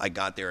special, I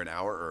got there an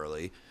hour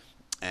early.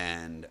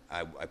 And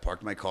I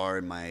parked my car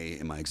in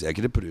my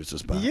executive producer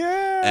spot.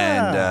 Yeah.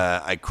 And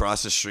I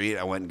crossed the street.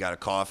 I went and got a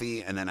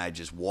coffee. And then I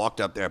just walked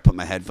up there. I put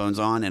my headphones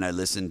on. And I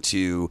listened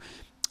to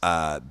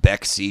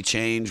Beck Sea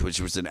Change,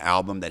 which was an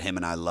album that him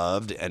and I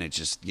loved. And it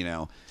just,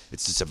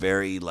 it's just a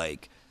very,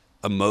 like,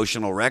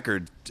 emotional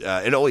record.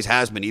 It always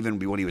has been. Even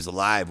when he was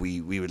alive,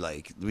 we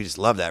just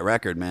love that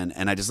record, man.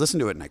 And I just listened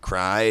to it. And I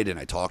cried. And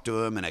I talked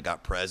to him. And I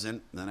got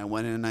present. And then I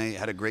went in and I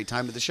had a great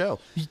time at the show.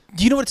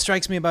 Do you know what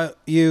strikes me about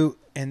you?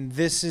 And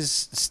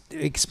this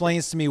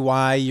explains to me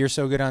why you're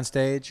so good on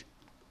stage.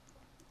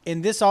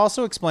 And this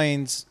also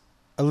explains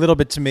a little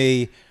bit to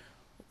me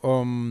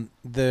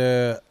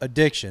the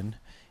addiction.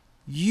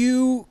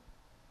 You,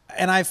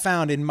 and I've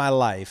found in my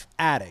life,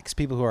 addicts,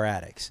 people who are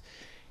addicts,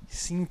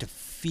 seem to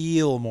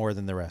feel more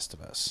than the rest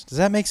of us. Does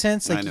that make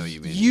sense? Like, I know what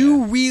you mean.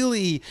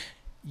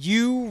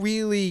 You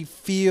really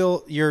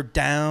feel your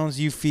downs,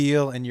 you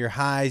feel, and your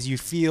highs, you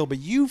feel, but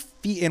you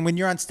feel, and when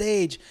you're on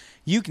stage,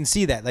 you can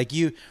see that. Like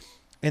you...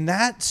 And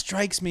that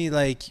strikes me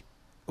like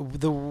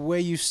the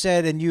way you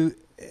said, and you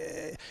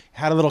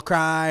had a little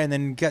cry and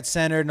then got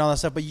centered and all that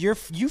stuff. But you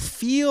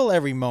feel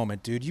every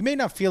moment, dude. You may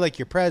not feel like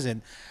you're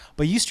present,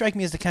 but you strike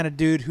me as the kind of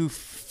dude who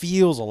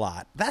feels a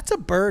lot. That's a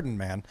burden,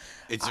 man.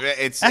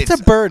 That's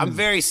a burden. I'm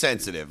very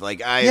sensitive.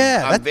 Like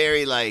I'm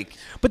very like.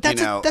 But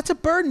that's a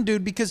burden,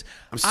 dude. Because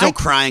I'm still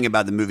crying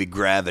about the movie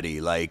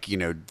Gravity. Like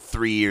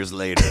 3 years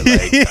later,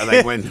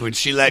 like when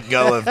she let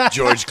go of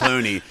George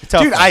Clooney.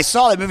 Dude, I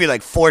saw that movie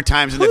like 4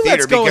 times in the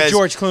theater because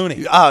George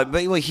Clooney.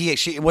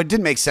 But it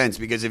didn't make sense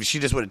because if she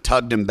just would have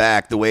tugged him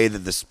back the way that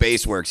the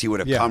space works, he would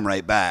have come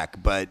right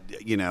back. But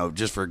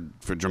just for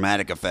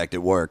dramatic effect, it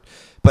worked.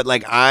 But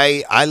like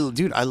I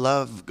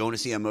love going to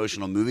see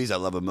emotional movies. I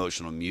love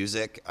emotional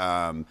music.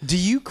 Do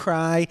you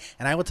cry?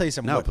 And I will tell you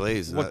something. No,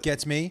 please. What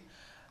gets me?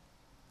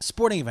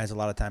 Sporting events a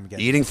lot of time again.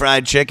 Eating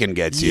fried chicken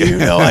gets you. You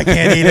know I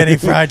can't eat any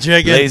fried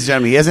chicken. Ladies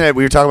and gentlemen,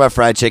 we were talking about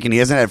fried chicken. He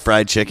hasn't had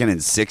fried chicken in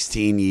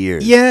 16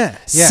 years. Yeah.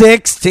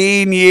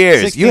 16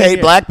 years. You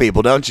hate black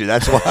people, don't you?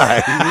 That's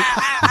why.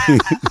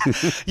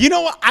 You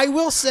know what? I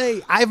will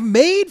say I've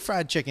made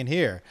fried chicken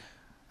here.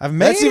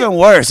 That's even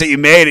worse that you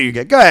made it. You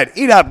go ahead,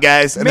 eat up,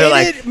 guys. And they're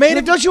like,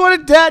 don't you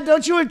want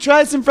to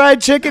try some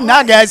fried chicken?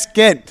 Nah, guys,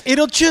 can't.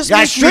 It'll just got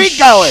make streak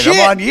going.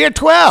 I'm on year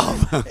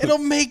 12. It'll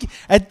make,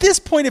 at this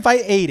point, if I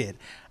ate it,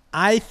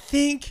 I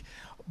think,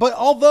 but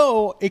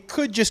although it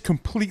could just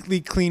completely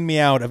clean me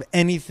out of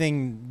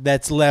anything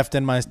that's left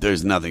in my.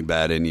 There's nothing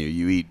bad in you.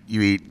 You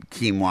eat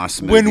quinoa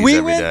smoothies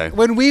every day.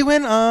 When we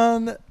went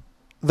on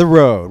the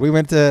road, we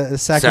went to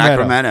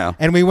Sacramento.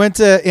 And we went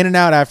to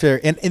In-N-Out after.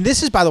 And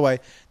this is, by the way,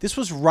 this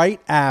was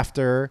right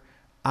after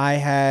I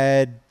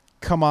had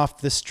come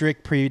off the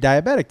strict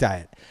pre-diabetic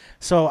diet.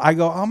 So I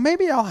go,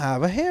 maybe I'll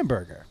have a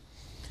hamburger.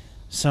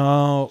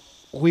 So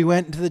we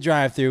went into the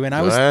drive-thru,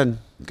 and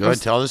Go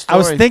ahead, tell the story. I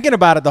was thinking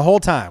about it the whole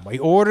time. We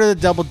ordered a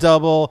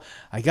double-double.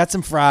 I got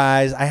some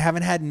fries. I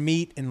haven't had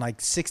meat in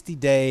like 60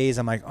 days.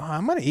 I'm like,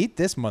 I'm going to eat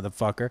this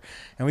motherfucker.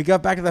 And we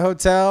got back to the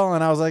hotel,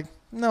 and I was like,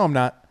 no, I'm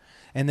not.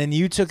 And then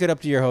you took it up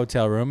to your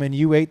hotel room, and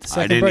you ate the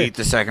second burger. I didn't eat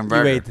the second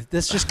burger.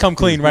 Let's just come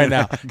clean right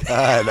now.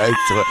 God,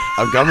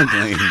 I'm coming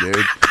clean, dude.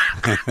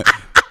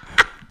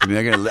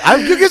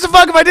 Who gives a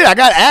fuck if I did? I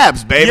got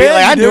abs, baby.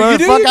 Yeah, I do whatever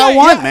the fuck I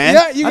want, man.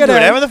 Yeah, you I do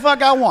whatever the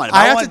fuck I want. If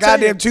I want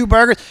goddamn 2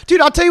 burgers.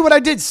 Dude, I'll tell you what I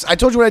did. I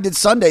told you what I did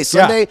Sunday.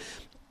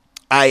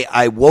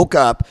 I woke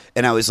up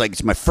and I was like,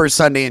 it's my first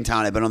Sunday in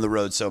town. I've been on the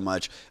road so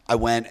much. I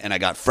went and I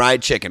got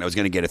fried chicken. I was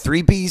going to get a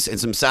 3-piece and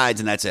some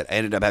sides, and that's it. I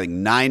ended up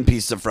having 9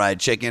 pieces of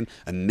fried chicken,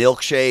 a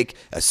milkshake,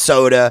 a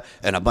soda,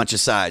 and a bunch of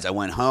sides. I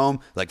went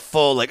home like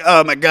full, like,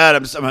 oh my God,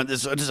 I'm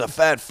just a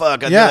fat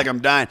fuck. I feel like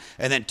I'm dying.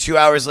 And then 2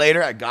 hours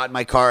later, I got in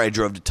my car. I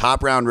drove to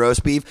Top Round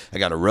Roast Beef. I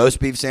got a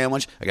roast beef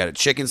sandwich. I got a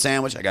chicken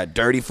sandwich. I got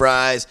dirty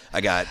fries. I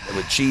got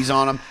with cheese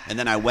on them. And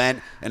then I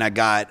went and I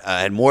got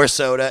had more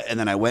soda. And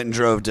then I went and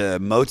drove to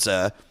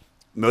Mozza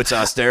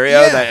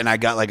Osterio, and I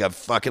got like a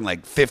fucking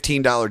like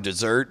 $15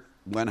 dessert.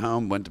 Went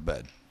home, went to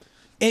bed.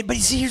 But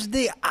you see, here's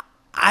the thing.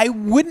 I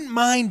wouldn't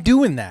mind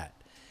doing that,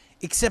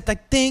 except I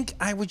think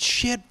I would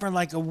shit for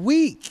like a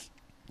week.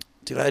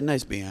 Dude, I had a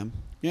nice BM.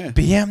 Yeah,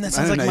 BM. That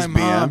sounds like nice my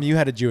mom. BM. You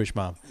had a Jewish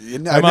mom.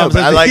 No, but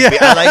I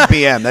like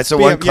BM. That's the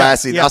one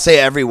classy. I'll say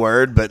every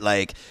word, but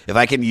like if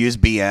I can use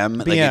BM,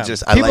 like it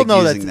just I people like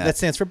know using that. That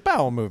stands for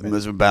bowel movement. It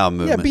was a bowel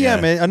movement. Yeah,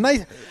 BM. A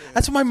nice.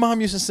 That's what my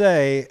mom used to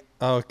say.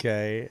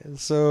 Okay,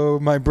 so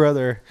my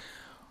brother.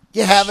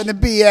 You having a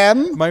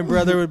BM? My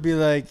brother would be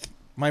like.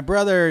 My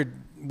brother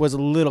was a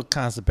little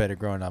constipated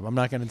growing up. I'm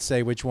not going to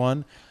say which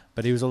one,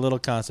 but he was a little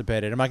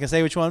constipated. I'm not going to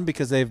say which one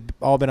because they've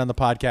all been on the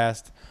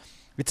podcast.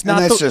 It's not.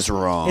 That's just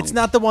wrong. It's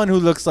not the one who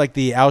looks like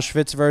the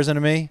Auschwitz version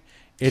of me.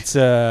 It's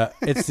the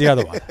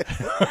other one.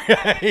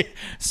 Okay.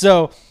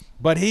 So,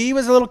 but he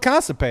was a little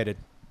constipated,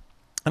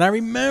 and I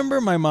remember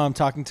my mom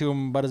talking to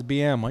him about his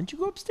BM. Why don't you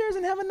go upstairs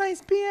and have a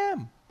nice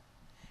BM?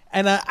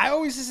 And I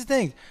always used to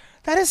think.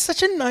 That is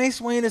such a nice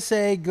way to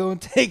say go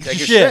and take a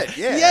shit.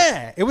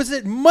 Yeah. It was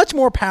a much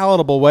more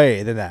palatable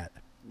way than that.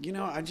 You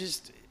know,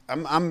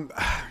 I'm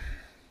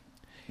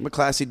a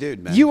classy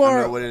dude, man. You are.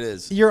 I don't know what it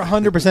is. You're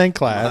 100%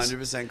 class.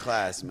 100%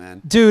 class,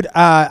 man. Dude,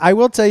 I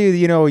will tell you,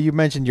 you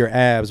mentioned your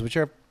abs, which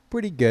are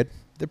pretty good.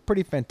 They're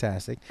pretty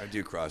fantastic. I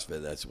do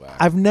CrossFit, that's why.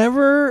 I've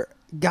never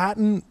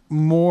gotten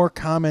more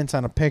comments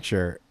on a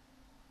picture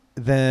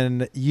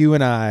than you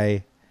and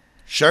I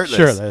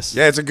shirtless.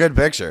 Yeah, it's a good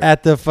picture.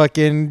 At the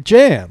fucking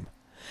jam.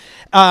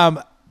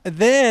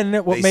 Then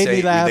what made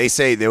me laugh?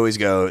 They always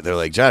go, they're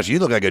like, Josh, you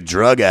look like a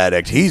drug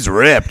addict. He's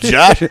ripped.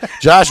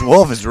 Josh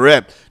Wolf is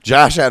ripped.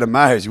 Josh Adam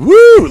Myers,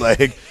 woo,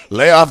 like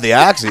lay off the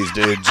oxys,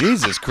 dude.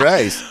 Jesus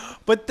Christ.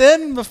 But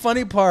then the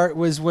funny part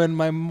was when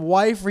my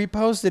wife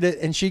reposted it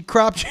and she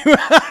cropped you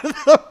out of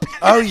the picture.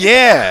 Oh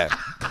yeah.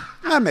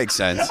 That makes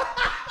sense.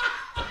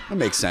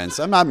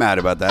 I'm not mad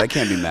about that. I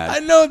can't be mad. I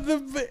know.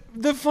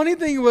 The funny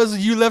thing was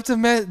you left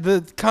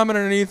the comment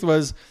underneath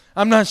was,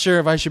 I'm not sure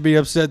if I should be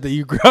upset that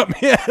you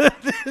cropped me out of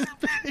this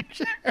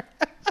picture.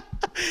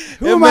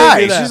 Who am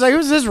I? She's like,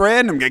 who's this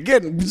random guy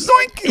getting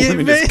zoink? Let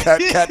me just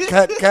cut.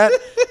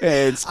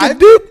 It's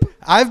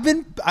I've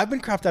been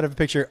cropped out of a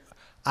picture.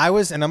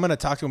 And I'm going to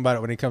talk to him about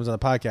it when he comes on the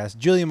podcast.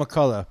 Julia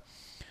McCullough.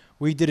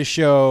 We did a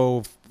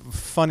show,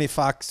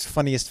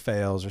 Funniest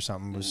Fails or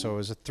something. So it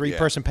was a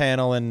 3-person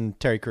panel and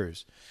Terry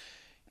Crews.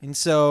 And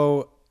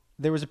so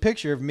there was a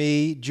picture of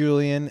me,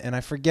 Julian, and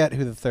I forget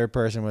who the third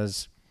person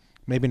was.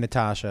 Maybe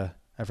Natasha.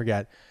 I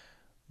forget.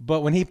 But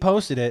when he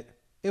posted it,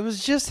 it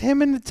was just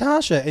him and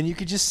Natasha, and you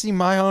could just see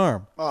my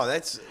arm. Oh,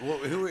 that's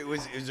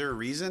is there a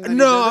reason?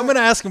 No, I'm going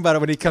to ask him about it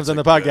when he comes on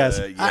the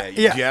podcast.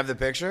 Do you have the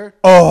picture?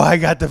 Oh, I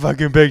got the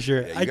fucking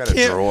picture. Yeah, you got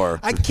a drawer.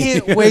 I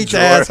can't wait to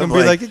ask him.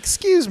 Be like,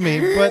 excuse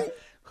me, but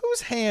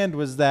whose hand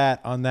was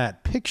that on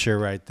that picture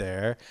right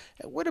there?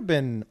 It would have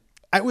been.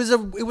 It was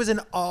an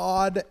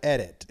odd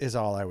edit, is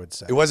all I would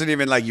say. It wasn't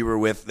even like they were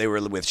with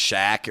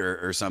Shaq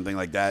or something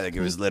like that. Like it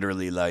was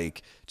literally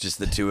like just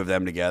the two of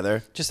them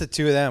together. Just the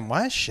two of them.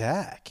 Why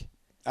Shaq?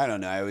 I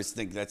don't know. I always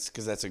think that's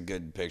because that's a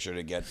good picture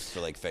to get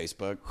for like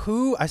Facebook.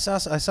 I saw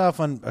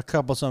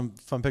some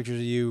fun pictures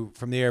of you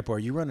from the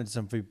airport. You run into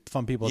some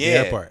fun people at the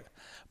airport.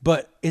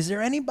 But is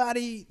there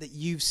anybody that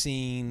you've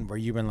seen where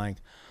you've been like,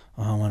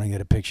 oh, I want to get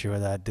a picture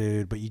with that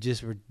dude, but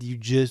you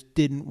just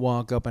didn't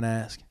walk up and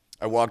ask?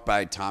 I walked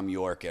by Tom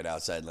York at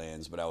Outside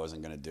Lands, but I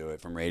wasn't going to do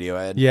it from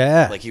Radiohead.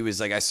 Yeah. Like he was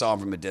like, I saw him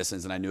from a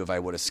distance and I knew if I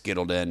would have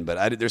skittled in,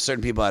 but there's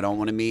certain people I don't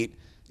want to meet.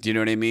 Do you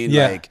know what I mean?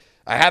 Yeah. Like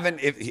I haven't,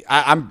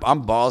 I'm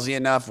ballsy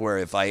enough where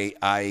if I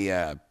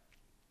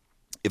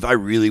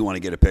really want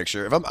to get a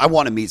picture, if I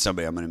want to meet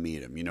somebody, I'm going to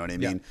meet him. You know what I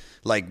mean?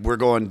 Like we're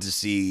going to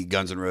see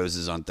Guns N'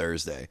 Roses on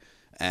Thursday.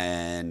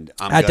 And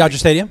at Dodger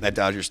Stadium? At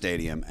Dodger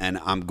Stadium. And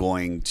I'm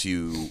going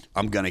to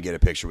get a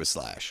picture with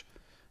Slash.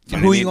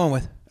 Who are you going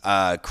with?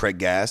 Craig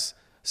Gass.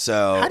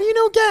 So how do you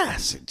know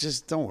Gass?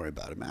 Just don't worry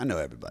about it, man. I know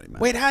everybody,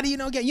 man. Wait, how do you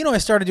know Gass? You know I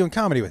started doing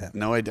comedy with him.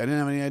 No, I didn't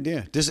have any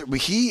idea. Here's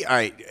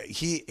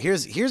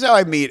how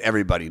I meet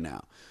everybody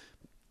now.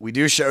 We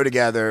do a show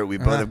together. We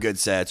both have good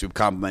sets. We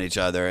compliment each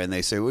other. And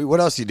they say, well, what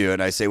else do you do?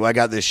 And I say, well, I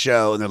got this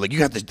show. And they're like, you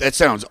got this? That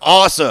sounds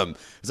awesome.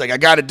 It's like, I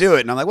got to do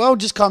it. And I'm like, well,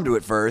 just come to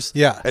it first.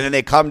 Yeah. And then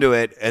they come to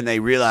it and they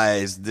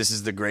realize this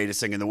is the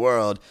greatest thing in the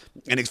world.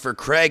 And it's for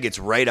Craig. It's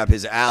right up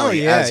his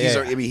alley. Oh,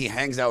 yeah, I mean, he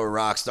hangs out with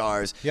rock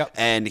stars. Yep.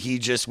 And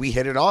we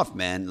hit it off,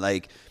 man.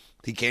 Like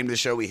he came to the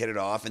show. We hit it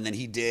off. And then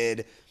he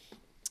did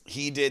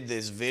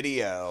this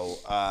video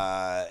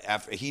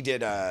after he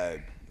did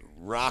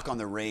Rock on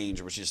the Range,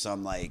 which is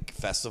some like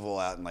festival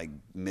out in like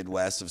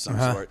Midwest of some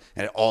sort,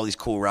 and all these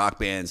cool rock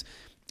bands.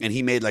 And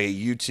he made like a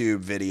YouTube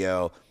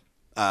video,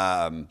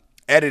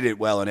 edited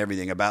well and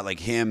everything about like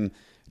him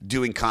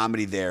doing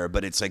comedy there,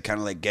 but it's like kind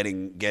of like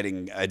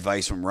getting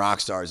advice from rock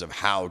stars of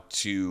how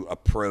to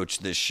approach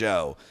this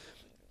show.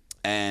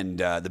 And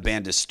the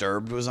band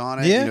Disturbed was on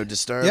it, you know,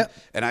 Disturbed. Yep.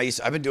 And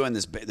I've been doing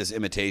this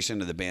imitation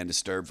of the band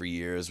Disturbed for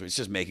years, where it's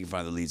just making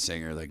fun of the lead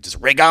singer, like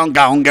just rig on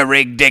gonga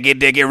rig diggy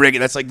diggy rig.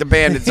 That's like the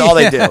band. It's all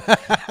they do.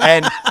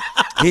 And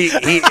he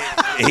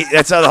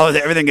that's how the whole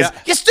everything is.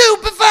 You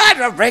stupefied,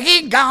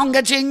 riggy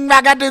gonga ching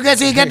raga duga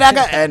zika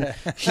daga.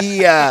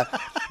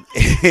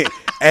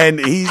 And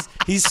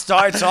he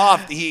starts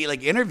off. He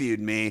like interviewed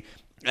me.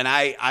 And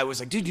I was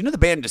like, dude, you know the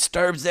band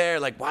Disturbed's there?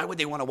 Like, why would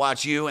they want to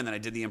watch you? And then I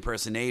did the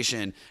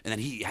impersonation. And then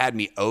he had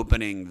me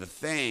opening the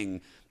thing.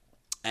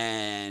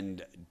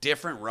 And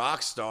different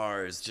rock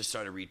stars just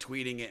started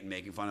retweeting it and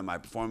making fun of my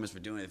performance for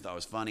doing it. They thought it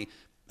was funny.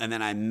 And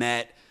then I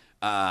met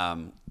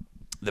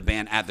the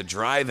band at the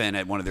drive-in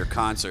at one of their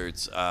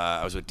concerts.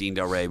 I was with Dean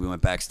Del Rey. We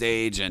went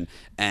backstage, and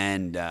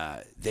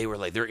they were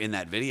like, they're in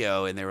that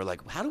video, and they were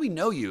like, how do we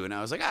know you? And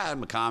I was like,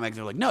 I'm a comic. And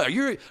they're like, no, are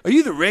you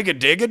the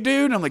Rigga-Digga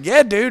dude? And I'm like,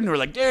 yeah, dude. And we're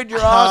like, dude, you're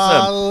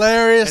awesome.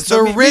 Hilarious.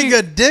 So the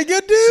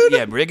Rigga-Digga dude?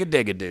 Yeah,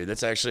 Rigga-Digga dude.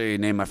 That's actually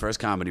named my first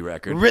comedy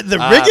record. The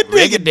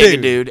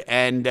Rigga-Digga dude.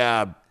 And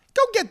go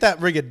get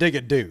that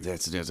Rigga-Digga dude.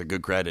 That's a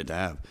good credit to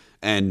have.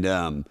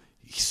 And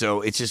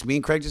so it's just me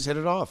and Craig just hit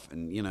it off.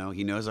 And, you know,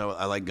 he knows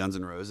I like Guns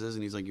N' Roses.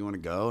 And he's like, you want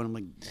to go? And I'm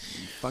like,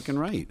 you're fucking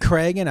right.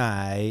 Craig and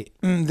I,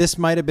 this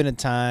might have been a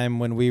time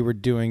when we were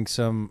doing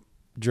some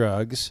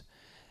drugs.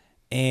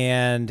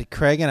 And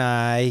Craig and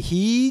I,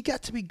 he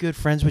got to be good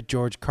friends with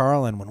George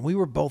Carlin when we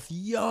were both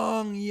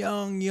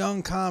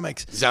young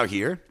comics. Is out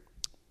here?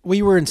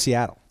 We were in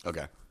Seattle.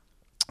 Okay.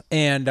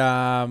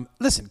 And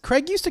listen,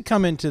 Craig used to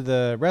come into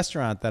the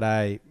restaurant that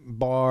I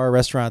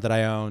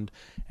owned.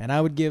 And I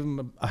would give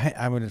him,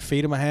 I would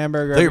feed him a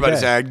hamburger. Every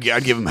day. I'd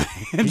give him a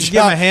hand job.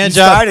 Give him a hand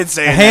job. Started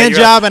saying a hand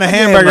job and a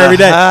hamburger every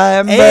day.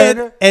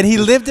 Hamburger. And he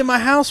lived in my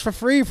house for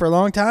free for a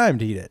long time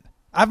to eat it.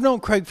 I've known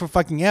Craig for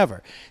fucking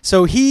ever.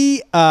 So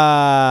he,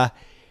 what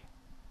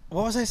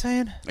was I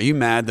saying? Are you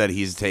mad that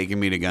he's taking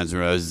me to Guns N'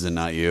 Roses and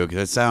not you?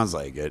 Because it sounds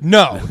like it.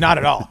 No, not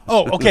at all.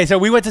 Oh, okay. So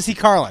we went to see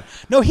Carlin.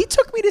 No, he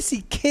took me to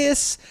see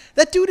Kiss.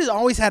 That dude has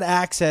always had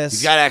access.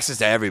 He's got access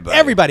to everybody.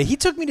 Everybody. He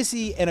took me to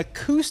see an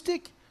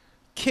acoustic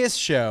Kiss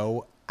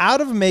show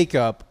out of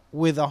makeup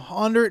with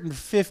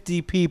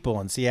 150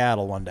 people in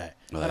Seattle one day.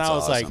 Oh, and I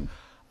was awesome. like,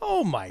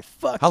 oh my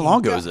fucking How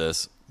long ago God. was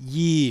this?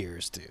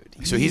 Years,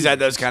 dude. So he's had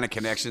those kind of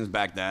connections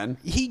back then?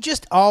 He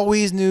just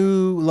always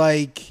knew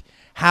like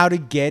how to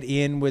get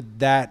in with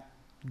that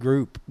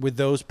group, with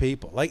those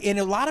people. Like, and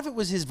a lot of it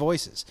was his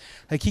voices.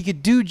 Like he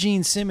could do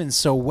Gene Simmons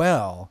so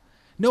well.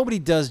 Nobody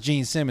does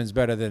Gene Simmons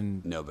better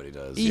than... Nobody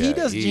does. He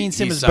does Gene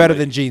Simmons better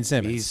than Gene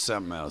Simmons. He's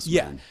something else,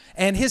 Yeah. man.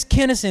 And his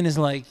Kinnison is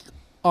like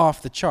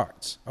off the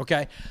charts,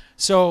 okay?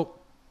 So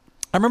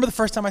I remember the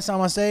first time I saw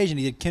him on stage and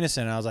he did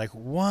Kinnison, and I was like,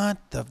 what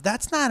the...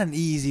 That's not an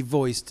easy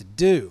voice to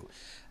do.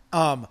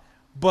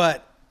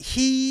 But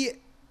he...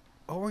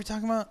 What were we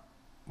talking about?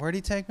 Where'd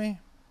he take me?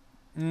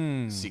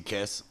 See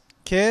Kiss?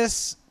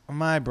 Kiss?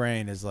 My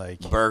brain is like...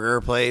 Burger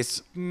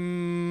place?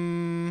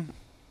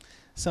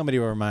 Somebody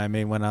will remind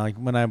me when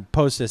I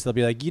post this. They'll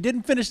be like, "You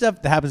didn't finish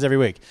that." That happens every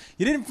week.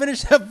 You didn't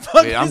finish that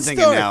fucking Wait, I'm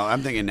thinking story. now.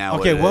 I'm thinking now.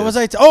 Okay, what was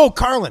I?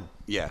 Carlin.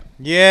 Yeah.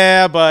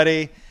 Yeah,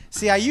 buddy.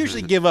 See, I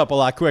usually give up a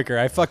lot quicker.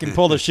 I fucking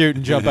pull the chute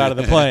and jump out of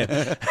the plane.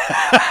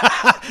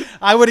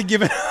 I would have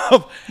given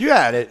up. You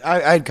had it.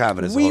 I had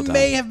confidence. We the whole time.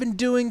 may have been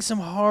doing some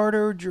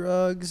harder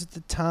drugs at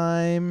the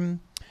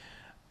time,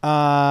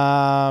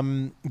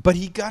 but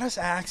he got us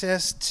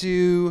access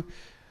to.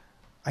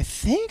 I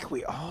think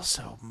we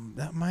also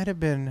that might have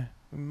been.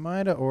 We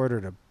might have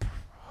ordered a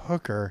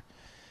hooker,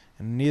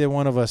 and neither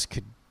one of us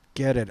could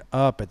get it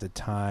up at the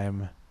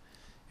time.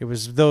 It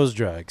was those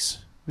drugs.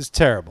 It was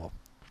terrible.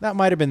 That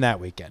might have been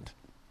that weekend.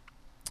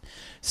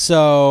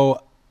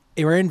 So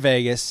we're in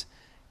Vegas,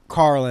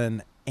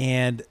 Carlin,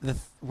 and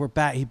we're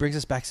back. He brings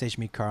us backstage to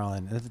meet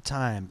Carlin. And at the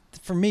time,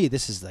 for me,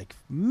 this is like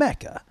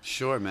Mecca.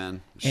 Sure,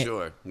 man.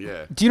 Sure.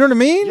 Yeah. Do you know what I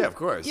mean? Yeah, of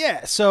course.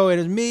 Yeah. So it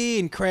was me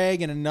and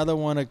Craig and another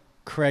one of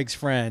Craig's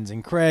friends.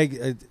 And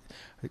Craig...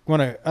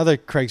 one of other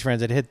Craig's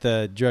friends had hit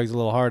the drugs a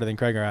little harder than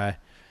Craig or I.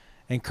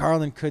 And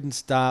Carlin couldn't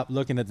stop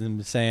looking at them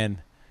and saying,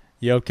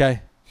 "You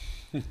okay?"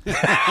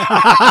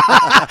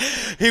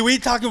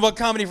 We'd talking about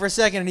comedy for a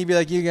second, and he'd be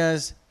like, "You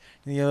guys,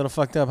 you get a little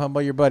fucked up. How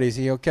about your buddy? Is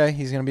he okay?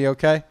 He's going to be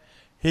okay?"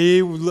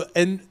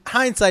 In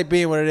hindsight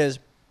being what it is,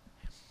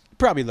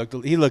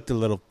 he looked a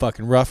little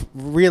fucking rough,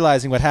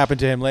 realizing what happened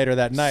to him later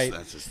that night.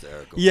 That's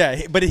hysterical.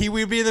 Yeah, but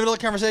we'd be in the middle of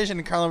a conversation,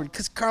 and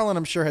Carlin,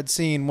 I'm sure, had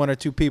seen one or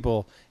two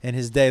people in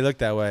his day look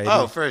that way.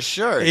 Oh, for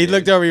sure. He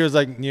looked over, he was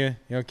like, you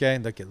okay?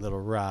 Look at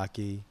little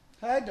Rocky.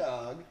 Hi,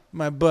 dog.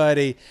 My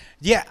buddy.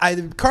 Yeah,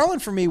 Carlin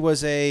for me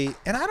was and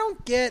I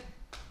don't get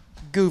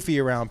goofy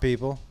around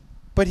people,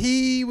 but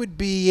he would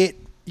be it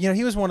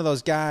he was one of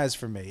those guys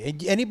for me.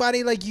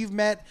 Anybody like you've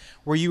met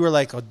where you were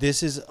like, oh,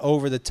 this is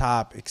over the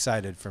top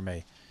excited for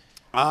me?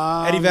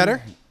 Eddie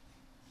Vedder?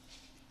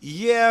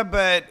 Yeah,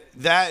 but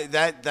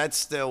that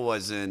still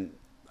wasn't.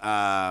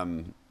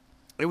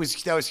 That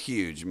was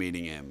huge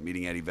meeting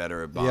Eddie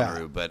Vedder at Bonnaroo.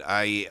 Yeah. But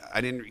I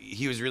didn't.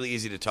 He was really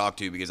easy to talk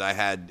to because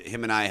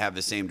him and I have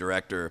the same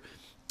director.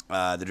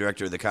 The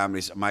director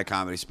of my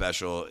comedy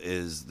special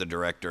is the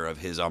director of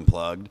his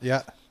Unplugged.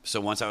 Yeah. So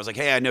once I was like,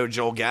 hey, I know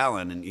Joel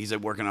Gallen, and he's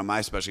working on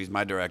my special. He's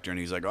my director, and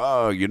he's like,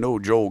 oh, you know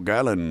Joel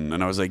Gallen,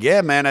 and I was like,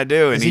 yeah, man, I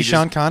do. And is he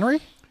Sean Connery?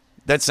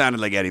 That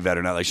sounded like Eddie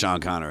Vedder, not like Sean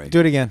Connery. Do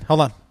it again.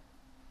 Hold on.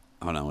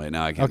 Oh no! Wait,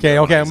 now I can't.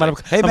 Okay.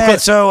 Hey man,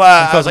 so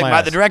I was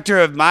like, the director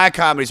of my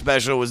comedy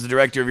special was the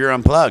director of your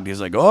Unplugged. He's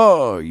like,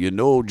 oh, you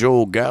know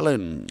Joel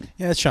Gallen?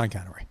 Yeah, it's Sean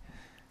Connery.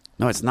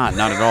 No, it's not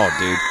at all,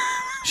 dude.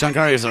 Sean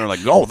Connery is like,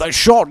 oh, that's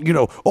Sean.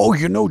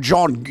 Oh,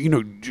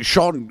 John.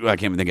 Sean. I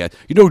can't even think of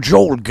it.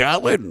 Joel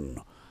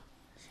Gallen.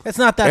 It's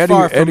not that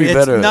far from me.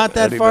 It's not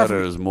that far. Eddie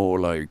Vedder is more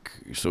like,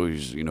 so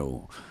he's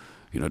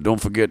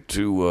don't forget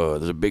to.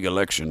 There's a big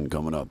election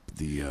coming up.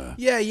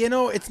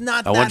 It's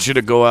not. I want you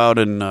to go out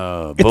and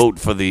vote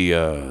for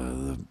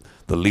the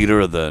leader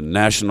of the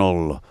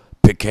National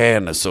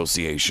Pecan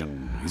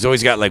Association. He's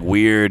always got like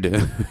weird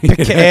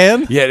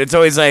pecan. Yeah, it's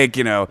always like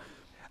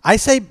I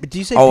say. Do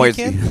you say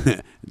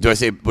pecan? Do I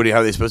say? How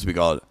are they supposed to be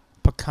called?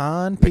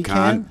 Pecan.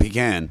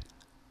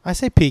 I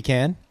say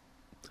pecan.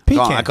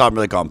 I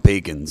really call them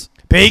pecans.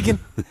 Pecans.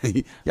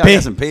 I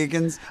got some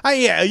pecans.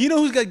 Yeah, you know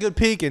who's got good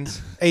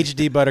pecans?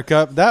 HD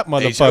Buttercup, that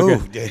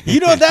motherfucker. Oh, you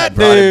know that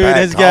dude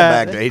has got.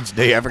 Back to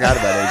HD. I forgot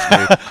about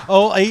HD.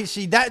 Oh,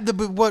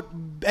 HD. What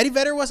Eddie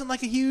Vedder wasn't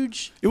like a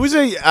huge. It was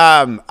a.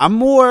 I'm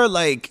more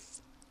like.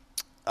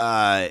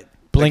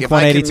 Blink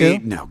 182.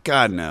 No,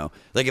 God no.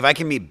 Like if I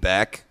can meet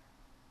Beck.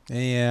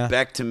 Yeah.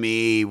 Beck to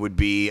me would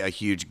be a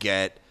huge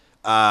get.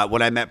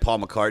 When I met Paul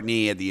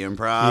McCartney at the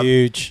Improv.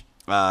 Huge.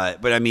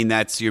 But I mean,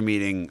 you're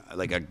meeting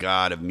like a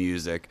god of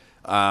music.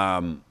 If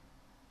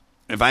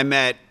I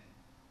met,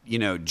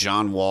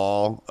 John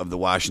Wall of the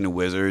Washington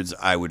Wizards,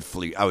 I would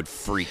freak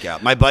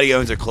out. My buddy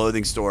owns a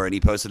clothing store, and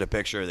he posted a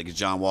picture because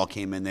John Wall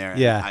came in there.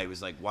 And I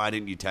was like, why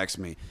didn't you text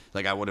me?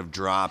 Like I would have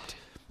dropped.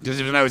 Because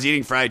when I was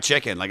eating fried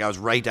chicken, like I was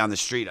right down the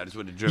street, I just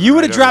would have driven. You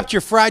would have dropped your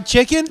fried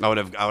chicken? I would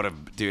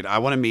have, dude. I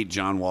want to meet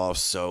John Wall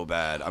so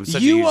bad. I'm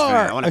such a huge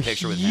fan. I want a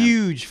picture with him.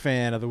 Huge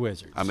fan of the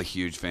Wizards. I'm a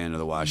huge fan of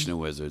the Washington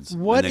Wizards.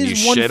 What and then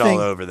is you one shit thing?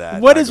 All over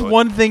that. What is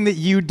one thing that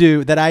you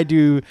do that I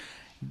do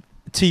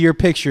to your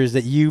pictures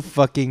that you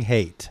fucking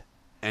hate?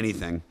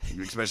 Anything,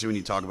 especially when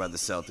you talk about the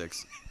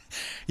Celtics.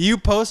 You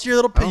post your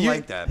little. I don't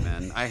like that,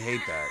 man. I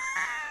hate that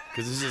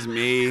because this is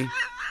me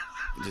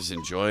just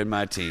enjoying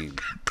my team.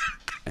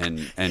 And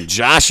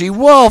Joshy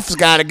Wolf's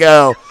got to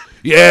go.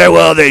 Yeah,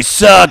 well, they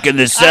suck, and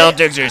the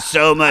Celtics are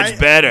so much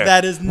better.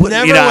 That is never what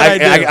I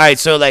do. All right,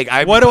 so like,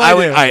 what do I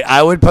do?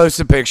 I would post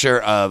a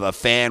picture of a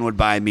fan would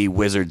buy me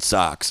Wizard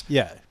socks.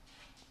 Yeah,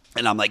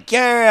 and I'm like,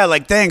 yeah,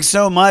 like thanks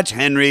so much,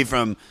 Henry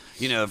from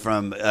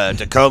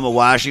Tacoma,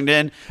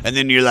 Washington, and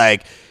then you're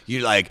like,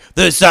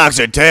 those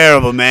socks are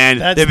terrible,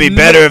 man. They'd be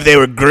better if they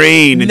were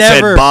green and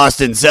said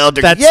Boston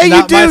Celtics. Yeah,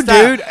 you do,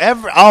 dude.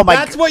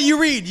 That's what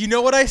you read. You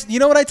know what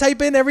I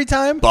type in every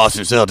time?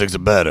 Boston Celtics are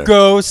better.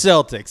 Go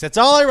Celtics. That's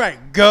all I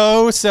write.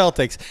 Go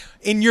Celtics.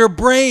 In your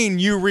brain,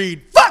 you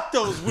read, fuck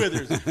those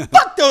Wizards.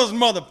 Fuck those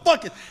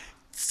motherfuckers.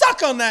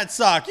 Suck on that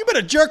sock. You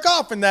better jerk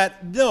off in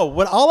that.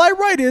 No, all I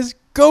write is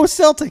go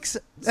Celtics.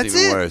 That's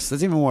even it. Worse.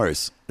 That's even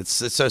worse. It's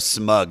so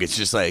smug. It's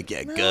just like,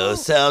 yeah, go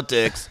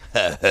Celtics.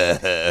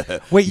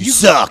 Wait, you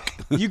suck.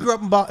 You grew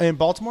up in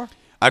Baltimore?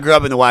 I grew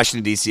up in the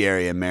Washington, D.C.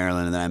 area in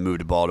Maryland, and then I moved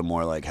to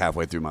Baltimore like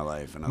halfway through my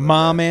life. And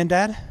Mom and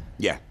dad?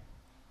 Yeah.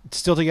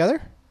 Still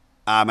together?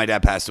 My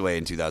dad passed away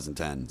in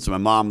 2010. So my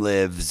mom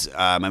lives,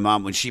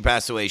 when she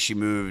passed away, she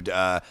moved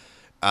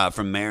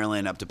from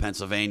Maryland up to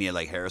Pennsylvania,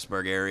 like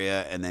Harrisburg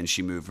area, and then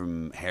she moved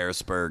from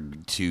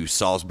Harrisburg to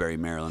Salisbury,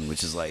 Maryland,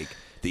 which is like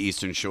the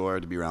Eastern Shore,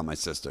 to be around my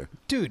sister.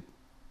 Dude,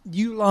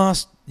 you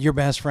lost your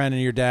best friend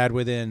and your dad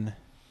within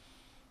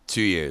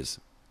 2 years.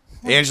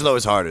 Angelo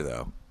was harder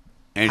though.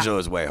 Angelo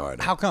was way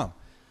harder. How come?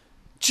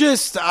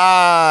 Just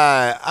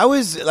I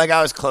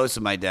was close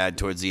to my dad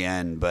towards the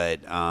end, but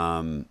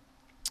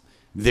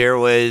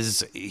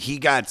he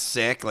got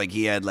sick, like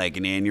he had like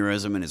an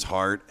aneurysm in his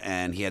heart,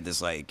 and he had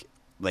this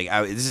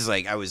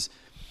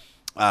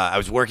I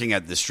was working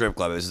at the strip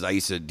club. I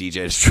used to DJ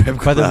at a strip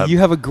club. By the way, you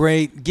have a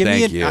great. My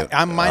name's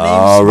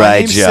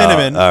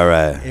Cinnamon. All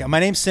right. Yeah, my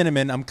name's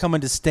Cinnamon. I'm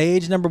coming to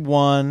stage number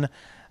 1,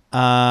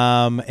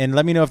 and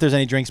let me know if there's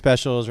any drink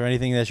specials or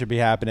anything that should be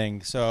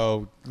happening.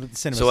 So,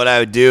 Cinnamon. So what I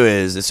would do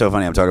is, it's so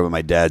funny. I'm talking about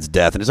my dad's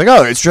death, and it's like,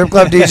 oh, it's strip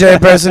club DJ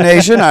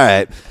impersonation. All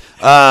right.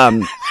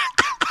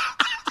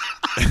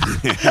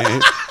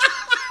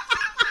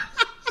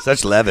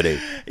 Such levity.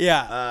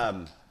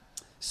 Yeah.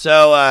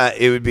 So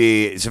it would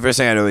be. So the first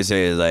thing I'd always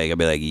say is I'd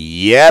be like,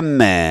 "Yeah,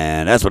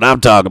 man, that's what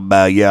I'm talking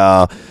about,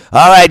 y'all."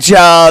 All right,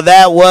 y'all.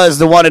 That was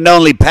the one and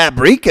only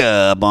Paprika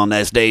up on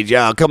that stage,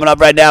 y'all. Coming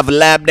up right now for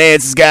lap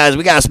dances, guys.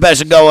 We got a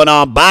special going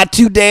on. Buy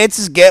 2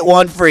 dances, get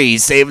 1 free.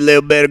 Save a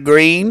little bit of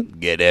green,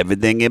 get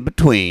everything in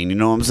between. You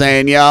know what I'm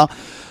saying, y'all?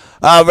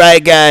 All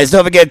right, guys.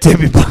 Don't forget to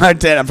be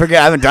bartender.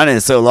 I haven't done it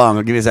in so long.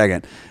 I'll give you a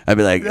second. I'd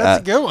be like,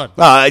 that's a good one.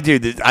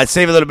 I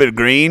save a little bit of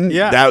green.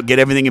 Yeah. That get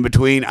everything in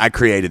between. I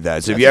created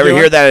that. So if you ever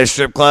hear that at a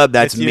strip club,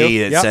 that's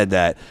me that said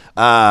that.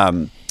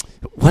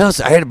 What else?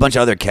 I had a bunch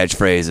of other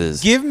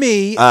catchphrases. Give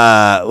me.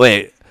 I'll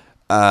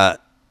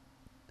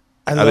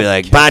be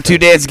like, buy 2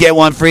 dances, get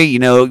 1 free. You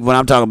know, when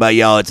I'm talking about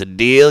y'all, it's a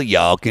deal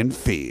y'all can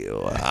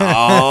feel.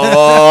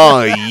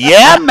 Oh,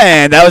 yeah,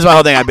 man. That was my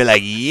whole thing. I'd be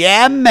like,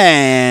 yeah,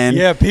 man.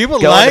 Yeah, people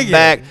Go like it.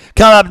 back.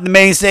 Come up to the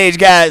main stage,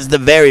 guys. The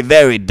very,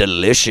 very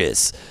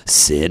delicious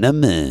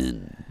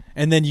cinnamon.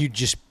 And then you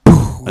just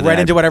And right then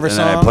into whatever and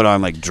song. then I put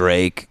on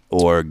Drake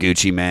or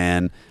Gucci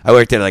Man. I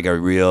worked at a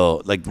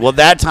real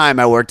that time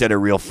I worked at a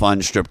real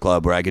fun strip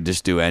club where I could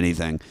just do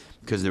anything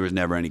because there was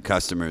never any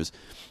customers.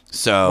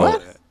 So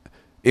What?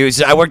 it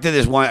was. I worked at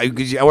this one.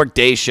 I worked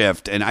day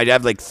shift, and I'd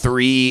have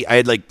 3.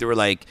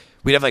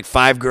 We'd have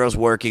 5 girls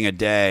working a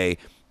day.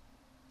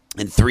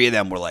 And 3 of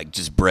them were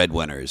just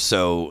breadwinners.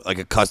 So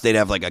they'd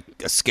have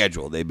a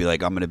schedule. They'd be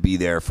like, I'm going to be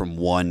there from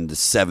 1 to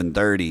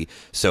 7:30.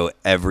 So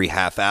every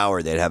half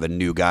hour they'd have a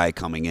new guy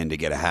coming in to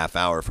get a half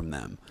hour from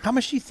them. How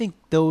much do you think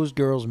those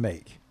girls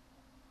make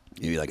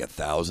Maybe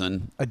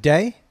 1,000 a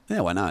day? Yeah,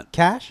 why not?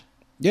 Cash?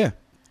 Yeah,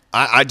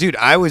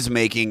 I was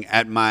making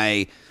at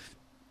my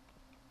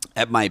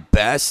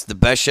best, the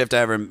best shift I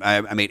ever.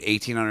 I made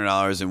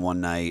 $1,800 in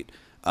one night.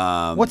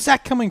 What's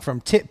that coming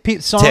from?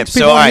 Songs? Tips.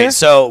 So, all right.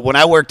 So, when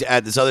I worked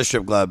at this other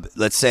strip club,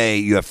 let's say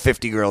you have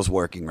 50 girls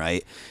working,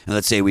 right? And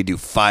let's say we do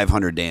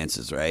 500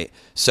 dances, right?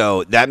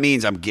 So, that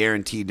means I'm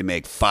guaranteed to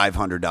make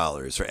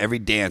 $500. For every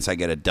dance, I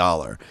get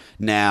 $1.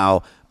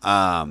 Now,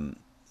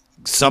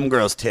 some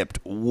girls tipped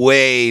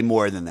way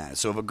more than that.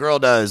 So, if a girl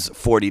does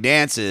 40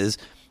 dances,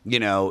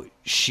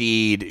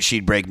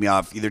 she'd break me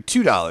off either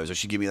 $2 or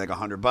she'd give me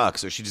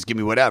 $100 or she'd just give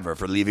me whatever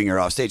for leaving her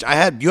off stage.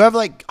 You have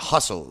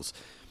hustles.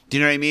 Do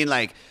you know what I mean?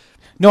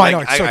 No, I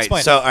know. So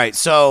explain. All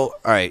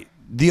right.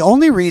 The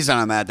only reason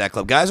I'm at that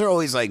club, guys are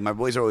always my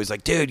boys are always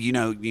dude,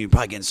 you're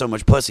probably getting so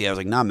much pussy. I was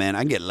like, nah, man, I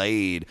can get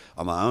laid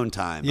on my own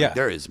time. Yeah.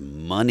 There is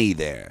money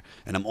there,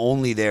 and I'm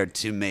only there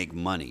to make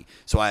money.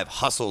 So I have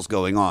hustles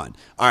going on.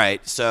 All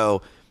right,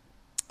 so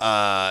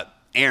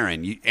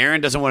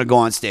Aaron doesn't want to go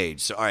on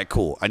stage. So, all right,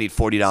 cool. I need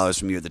 $40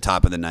 from you at the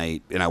top of the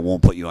night, and I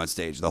won't put you on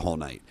stage the whole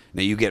night.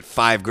 Now, you get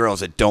 5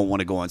 girls that don't want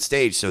to go on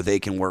stage so they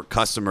can work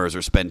customers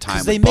or spend time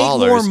with they ballers.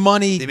 make more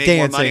money They make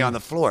dancing. more money on the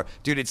floor.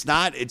 Dude,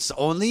 it's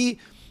only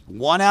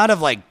 1 out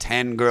of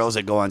 10 girls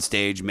that go on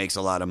stage makes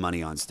a lot of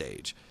money on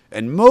stage.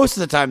 And most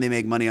of the time they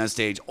make money on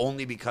stage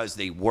only because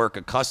they work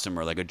a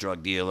customer, like a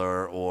drug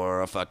dealer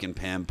or a fucking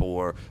pimp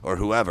or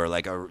whoever.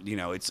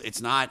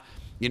 It's not...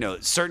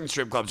 certain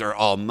strip clubs are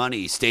all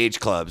money. Stage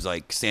clubs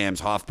like Sam's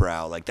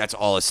Hofbrau, that's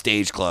all a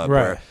stage club.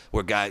 Right.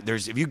 Where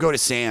if you go to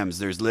Sam's,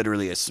 there's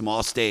literally a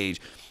small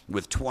stage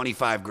with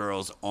 25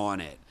 girls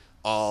on it,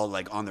 all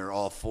on their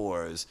all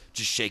fours,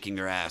 just shaking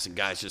their ass, and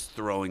guys just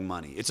throwing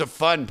money. It's a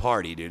fun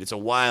party, dude. It's a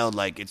wild,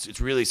 it's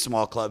really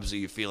small clubs, so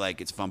you feel like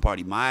it's a fun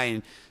party.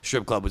 My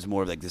strip club was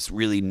more of this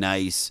really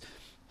nice.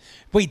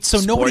 Wait, so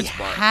nobody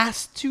bar.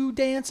 has to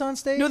dance on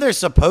stage? No,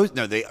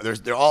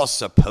 they're all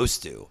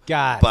supposed to.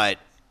 Got it. But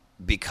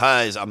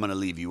because I'm going to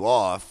leave you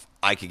off,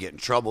 I could get in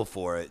trouble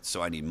for it,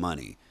 so I need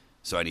money.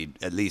 So I need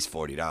at least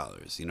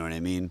 $40. You know what I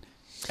mean?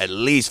 At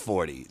least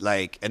 40.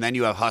 And then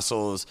you have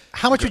hustles.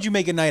 How much would you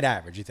make a night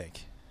average, you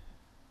think?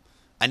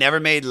 I never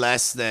made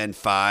less than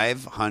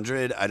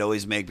 500. I'd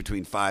always make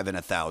between 5 and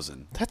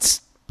 1,000.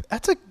 That's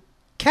a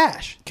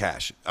cash.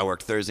 I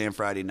worked Thursday and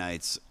Friday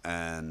nights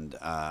and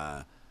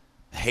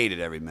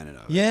hated every minute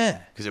of it. Yeah.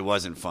 Because it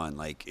wasn't fun.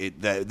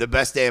 The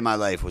best day of my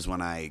life was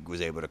when I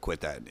was able to quit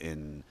that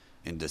in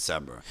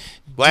December.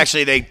 Well,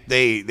 actually,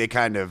 they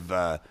kind of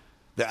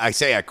I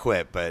say I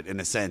quit, but in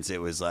a sense,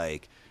 it was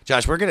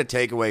Josh, we're going to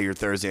take away your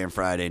Thursday and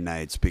Friday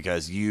nights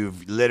because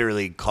you've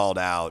literally called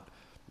out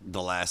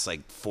the last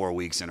 4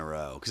 weeks in a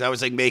row. Because I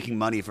was making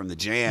money from the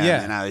jam,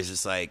 and I was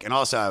just and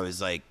also I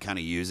was kind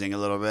of using a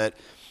little bit.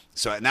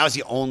 So and that was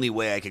the only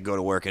way I could go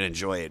to work and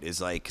enjoy it is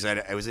because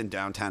I was in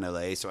downtown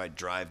LA, so I'd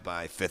drive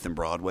by 5th and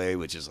Broadway,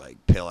 which is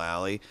Pill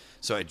Alley.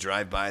 So I'd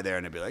drive by there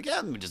and I'd be like, yeah,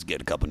 let me just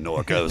get a couple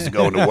Norcos to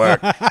go into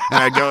work. And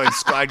I'd go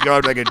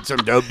to some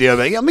dope deal.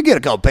 Like, yeah, let me get a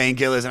couple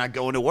painkillers, and I'd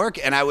go into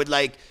work, and I would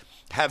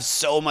have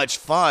so much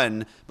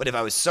fun. But if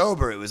I was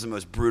sober, it was the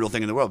most brutal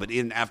thing in the world. But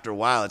after a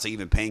while, it's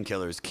even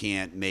painkillers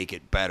can't make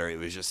it better. It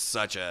was just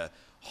such a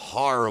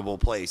horrible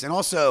place. And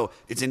also,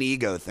 it's an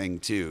ego thing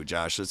too,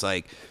 Josh. It's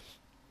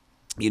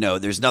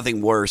there's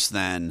nothing worse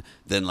than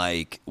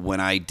when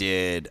I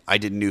did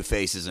New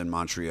Faces in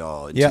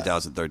Montreal in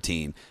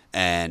 2013,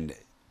 and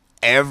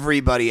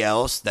everybody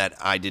else that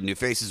I did New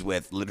Faces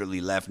with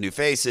literally left New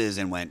Faces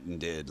and went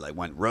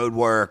road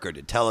work or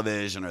did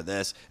television or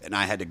this, and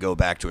I had to go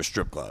back to a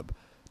strip club.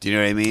 Do you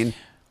know what I mean?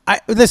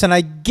 Listen,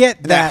 I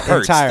get that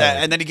hurts. entirely.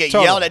 And then to get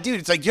yelled at, dude,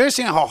 it's like, do you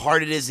understand how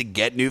hard it is to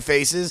get New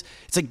Faces?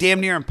 It's like damn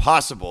near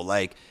impossible.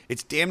 Like,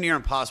 it's damn near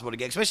impossible to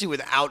get, especially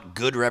without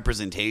good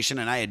representation.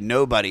 And I had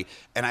nobody,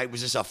 and I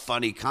was just a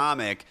funny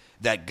comic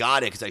that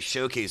got it because I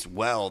showcased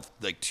Wealth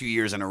like 2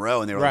 years in a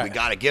row, and they were like, we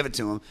got to give it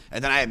to him.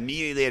 And then I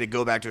immediately had to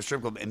go back to a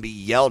strip club and be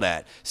yelled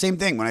at. Same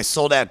thing. When I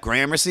sold out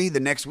Gramercy, the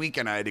next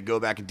weekend I had to go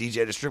back and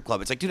DJ at a strip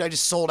club. It's like, dude, I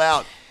just sold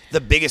out the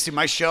biggest.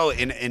 My show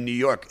in New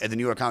York at the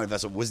New York Comedy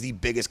Festival was the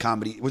biggest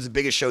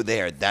show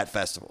there at that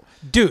festival.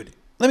 Dude,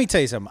 let me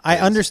tell you something. I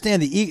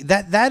understand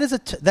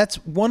that's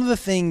one of the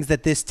things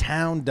that this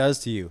town does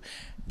to you.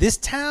 This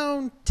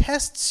town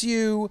tests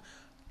you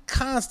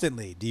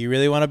constantly. Do you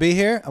really want to be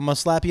here? I'm going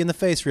to slap you in the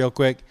face real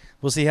quick.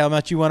 We'll see how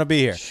much you want to be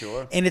here.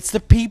 Sure. And it's the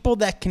people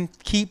that can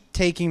keep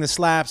taking the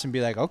slaps and be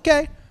like,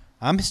 okay,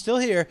 I'm still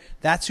here.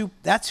 That's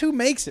who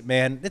makes it,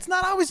 man. It's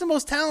not always the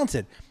most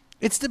talented.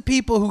 It's the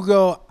people who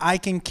go, I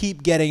can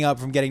keep getting up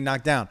from getting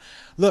knocked down.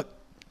 Look,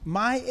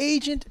 my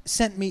agent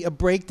sent me a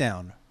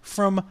breakdown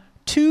from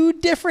 2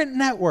 different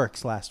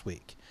networks last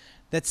week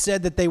that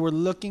said that they were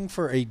looking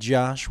for a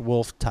Josh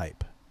Wolf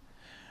type.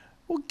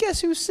 Well, guess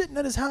who's sitting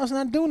at his house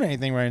not doing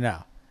anything right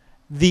now?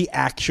 The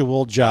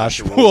actual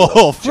Josh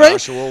Wolf, right?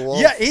 Joshua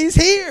Wolf. Yeah, he's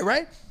here,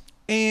 right?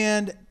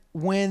 And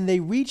when they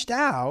reached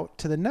out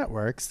to the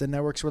networks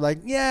were like,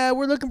 yeah,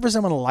 we're looking for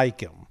someone like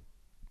him.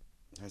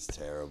 That's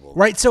terrible.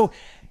 Right? So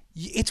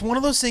it's one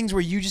of those things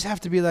where you just have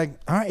to be like,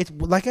 all right, it's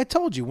like I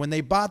told you, when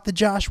they bought the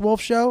Josh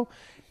Wolf show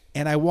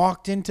and I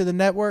walked into the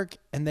network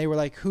and they were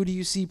like, who do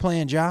you see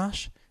playing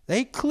Josh?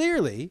 They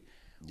clearly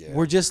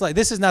were just like,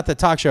 this is not the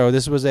talk show.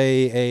 This was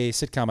a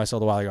sitcom I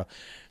sold a while ago.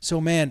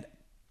 So, man,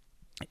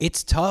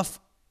 it's tough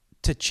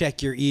to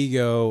check your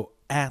ego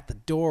at the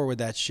door with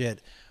that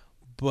shit.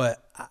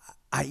 But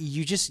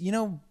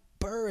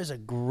Burr is a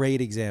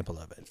great example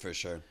of it. For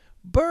sure.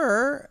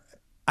 Burr,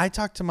 I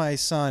talked to my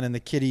son and the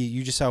kitty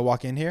you just saw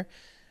walk in here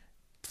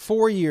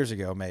 4 years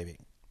ago, maybe.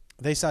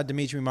 They saw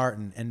Demetri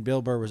Martin, and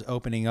Bill Burr was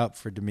opening up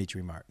for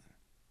Demetri Martin.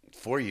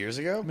 4 years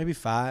ago? Maybe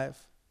 5.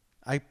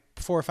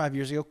 4 or 5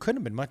 years ago.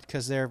 Couldn't have been much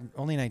because they're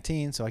only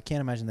 19, so I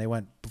can't imagine they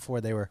went before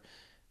they were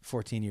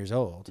 14 years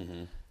old.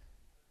 Mm-hmm.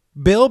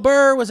 Bill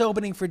Burr was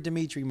opening for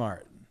Demetri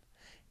Martin.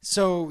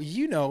 So,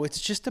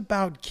 it's just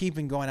about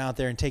keeping going out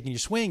there and taking your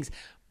swings.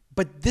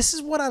 But this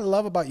is what I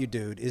love about you,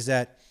 dude, is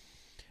that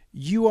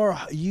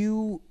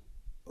the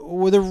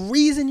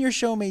reason your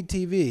show made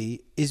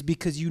TV is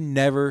because you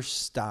never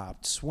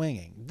stopped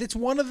swinging. That's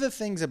one of the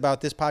things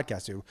about this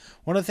podcast, dude.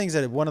 One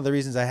of the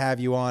reasons I have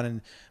you on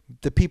and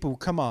the people who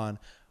come on,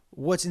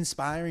 what's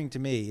inspiring to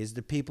me is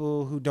the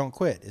people who don't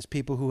quit, is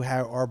people who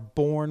are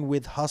born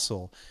with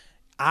hustle.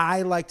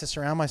 I like to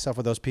surround myself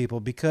with those people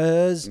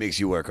because... Makes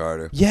you work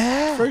harder.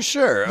 Yeah. For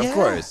sure. Of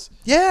course.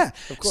 Yeah.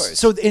 Of course.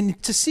 So,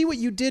 and to see what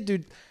you did,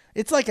 dude,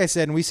 it's like I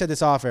said, and we said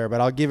this off air, but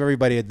I'll give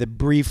everybody the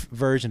brief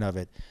version of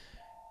it.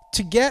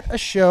 To get a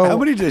show... How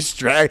many This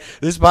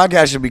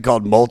podcast should be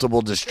called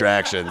Multiple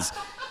Distractions.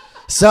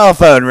 Cell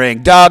phone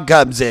ring, dog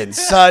comes in,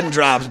 son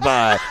drops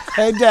by.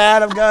 Hey,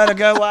 Dad, I'm going to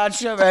go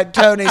watch him at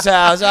Tony's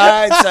house. All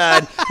right,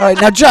 son. All right,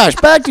 now, Josh,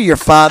 back to your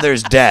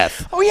father's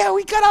death. Oh, yeah,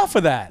 we got off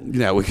of that.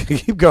 Yeah, we can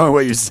keep going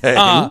what you're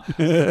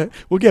saying.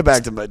 We'll get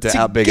back to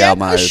how big Al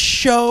Myers. A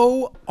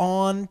show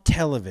on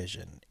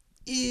television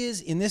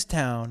is, in this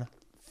town,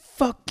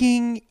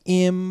 fucking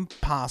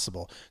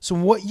impossible. So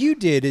what you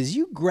did is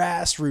you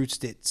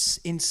grassrootsed it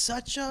in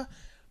such a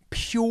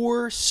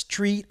pure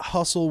street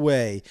hustle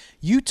way.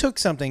 You took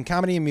something,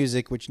 comedy and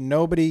music, which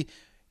nobody,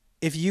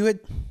 if you had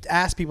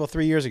asked people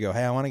 3 years aog,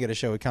 hey, I want to get a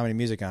show with comedy and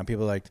music on,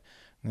 people are like,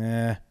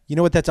 you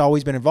know what that's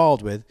always been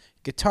involved with?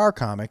 Guitar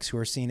comics who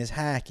are seen as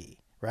hacky,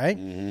 right?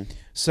 Mm-hmm.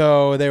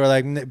 So they were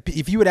like,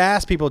 if you had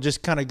asked people,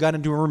 just kind of got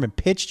into a room and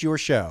pitched your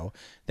show,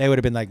 they would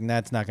have been like,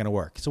 that's not going to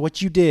work. So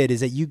what you did is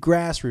that you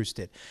grassrooted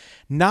it.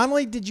 Not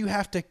only did you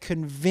have to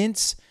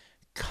convince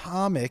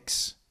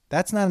comics,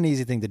 that's not an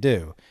easy thing to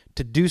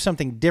do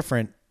something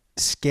different,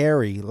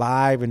 scary,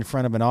 live in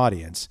front of an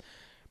audience.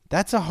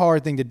 That's a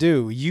hard thing to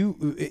do.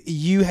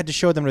 You had to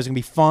show them it was going to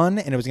be fun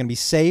and it was going to be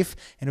safe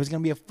and it was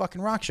going to be a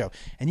fucking rock show.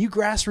 And you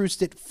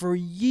grassrooted it for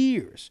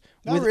years.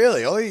 Not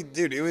really.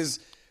 Dude, it was...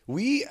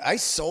 I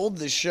sold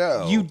the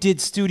show. You did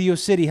Studio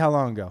City how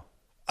long ago?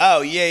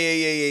 Oh,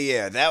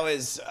 yeah. That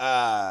was,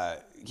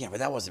 but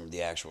that wasn't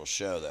the actual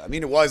show, though. I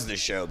mean, it was the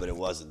show, but it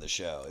wasn't the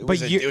show. It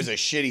was a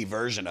shitty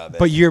version of it.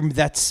 But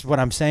that's what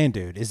I'm saying,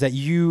 dude, is that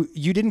you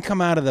didn't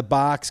come out of the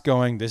box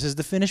going, this is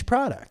the finished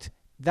product.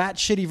 That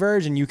shitty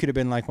version, you could have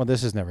been like, well,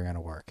 this is never going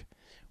to work.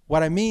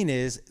 What I mean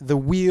is the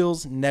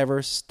wheels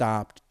never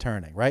stopped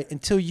turning, right?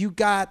 Until you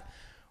got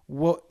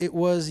what it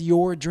was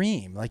your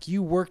dream. Like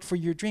you worked for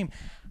your dream.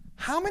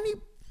 How many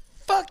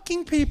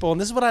fucking people, and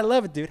this is what I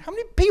love it, dude, how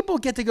many people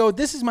get to go,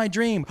 this is my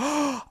dream.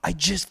 I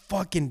just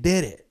fucking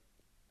did it.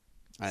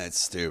 That's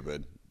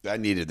stupid. I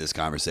needed this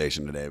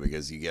conversation today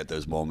because you get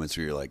those moments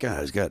where you're like, oh,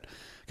 I've got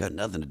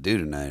nothing to do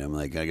tonight. I'm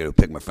like, I got to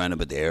pick my friend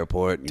up at the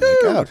airport. And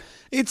you're like, oh,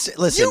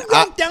 listen. You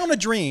write down a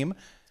dream,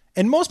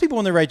 and most people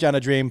when they write down a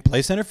dream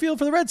play center field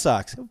for the Red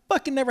Sox. It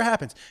fucking never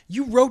happens.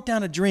 You wrote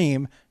down a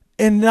dream,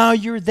 and now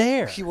you're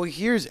there. Well, I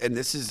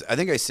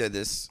think I said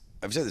this.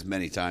 I've said this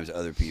many times to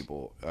other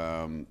people.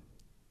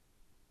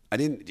 I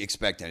didn't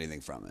expect anything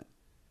from it.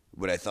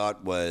 What I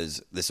thought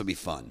was this will be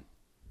fun.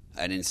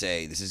 I didn't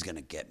say this is going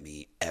to get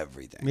me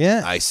everything.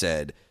 Yeah. I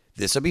said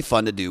this will be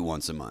fun to do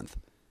once a month.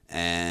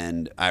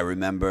 And I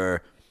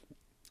remember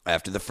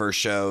after the first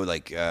show,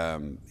 like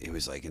it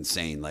was like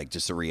insane, like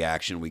just the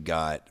reaction we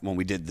got when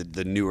we did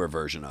the newer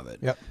version of it.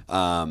 Yep.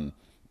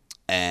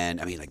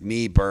 And I mean, like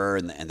me, Burr,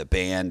 and the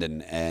band,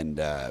 and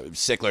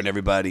Sickler, and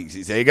everybody.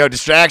 There you go,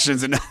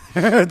 distractions, and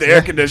the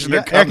air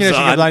conditioner comes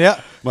on.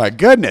 Yeah. My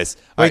goodness!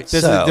 Wait,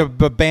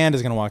 the band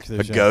is going to walk through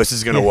the show. Ghost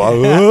is going to walk.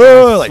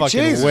 Ooh, like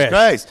Jesus wish.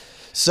 Christ!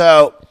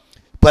 So,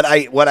 but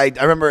I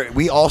remember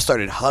we all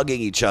started hugging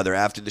each other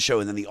after the show,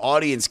 and then the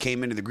audience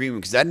came into the green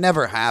room because that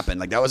never happened.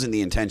 Like that wasn't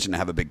the intention to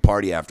have a big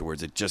party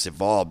afterwards. It just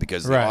evolved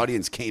because the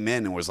audience came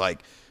in and was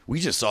like,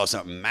 "We just saw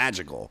something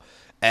magical."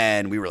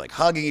 And we were like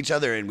hugging each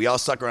other, and we all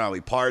stuck around.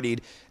 We partied,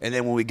 and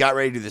then when we got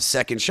ready to do the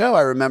second show,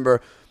 I remember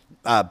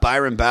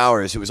Byron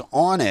Bowers, who was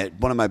on it.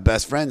 One of my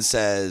best friends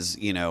says,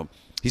 you know,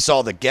 he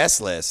saw the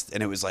guest list,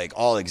 and it was like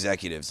all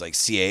executives, like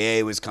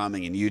CAA was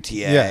coming, and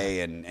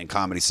UTA, and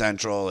Comedy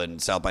Central,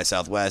 and South by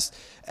Southwest,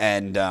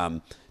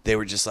 and they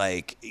were just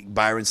like,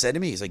 Byron said to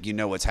me, he's like, you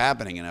know what's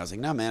happening? And I was like,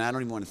 no, man, I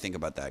don't even want to think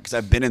about that. Because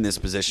I've been in this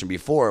position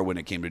before when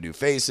it came to New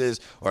Faces,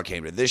 or it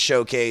came to this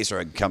showcase, or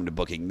I come to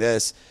booking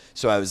this.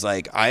 So I was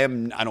like, I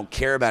don't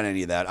care about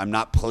any of that. I'm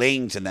not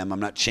playing to them. I'm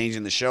not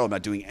changing the show. I'm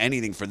not doing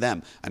anything for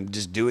them. I'm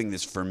just doing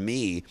this for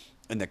me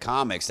and the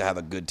comics to have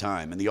a good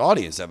time and the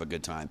audience to have a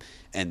good time.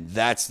 And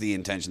that's the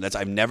intention.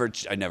 I never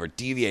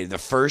deviated. The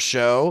first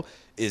show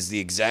is the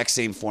exact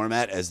same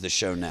format as the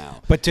show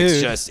now. But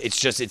dude,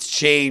 it's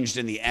changed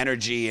in the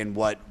energy and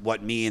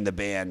what me and the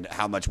band,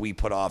 how much we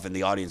put off, and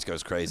the audience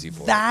goes crazy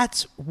for.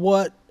 That's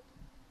what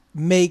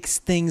makes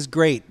things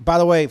great. By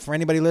the way, for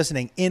anybody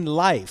listening, in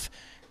life,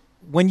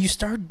 when you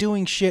start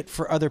doing shit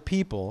for other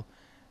people,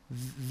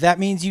 that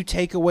means you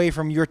take away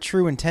from your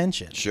true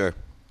intention. Sure.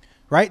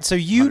 Right? So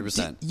you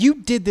 100%. You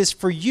did this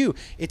for you.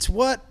 It's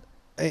what,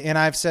 and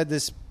I've said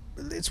this,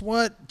 it's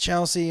what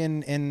Chelsea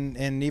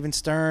and even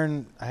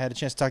Stern, I had a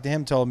chance to talk to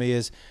him, told me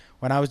is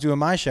when I was doing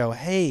my show,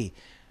 hey,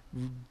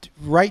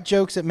 write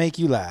jokes that make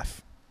you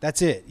laugh.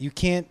 That's it. You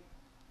can't,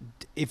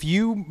 if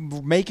you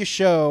make a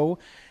show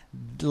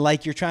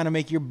like you're trying to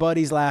make your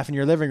buddies laugh in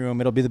your living room,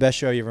 it'll be the best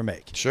show you ever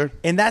make. Sure.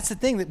 And that's the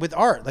thing that with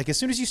art, like as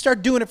soon as you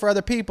start doing it for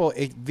other people,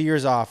 it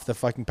veers off the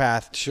fucking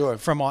path. Sure.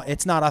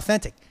 It's not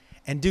authentic.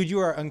 And dude, you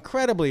are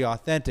incredibly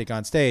authentic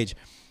on stage.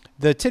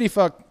 The Titty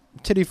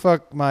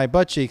Fuck My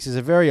Butt Cheeks is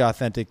a very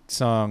authentic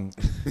song.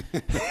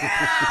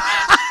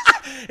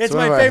 It's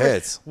my favorite.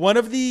 Hits. One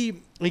of the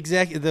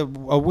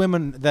a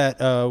woman that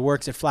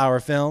works at Flower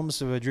Films,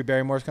 Drew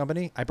Barrymore's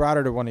company. I brought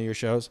her to one of your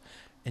shows,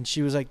 and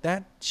she was like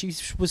that. She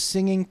was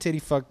singing "Titty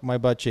Fuck My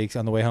Butt Cheeks"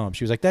 on the way home.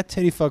 She was like, "That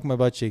Titty Fuck My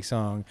Butt Cheeks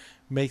song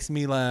makes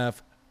me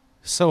laugh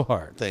so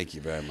hard." Thank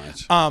you very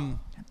much.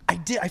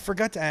 I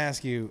forgot to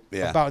ask you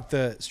about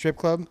the strip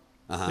club.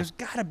 There's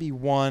got to be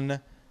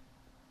one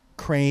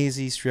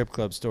crazy strip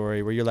club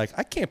story where you're like,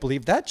 I can't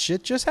believe that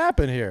shit just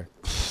happened here.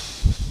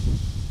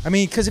 I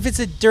mean, because if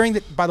it's during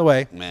the, by the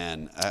way,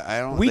 man, I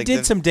don't. We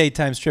did some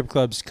daytime strip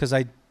clubs because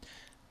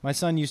my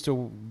son used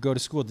to go to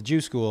school at the Jew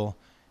school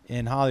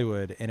in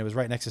Hollywood, and it was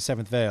right next to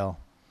Seventh Veil,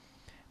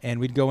 and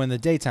we'd go in the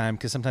daytime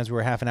because sometimes we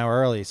were half an hour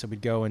early, so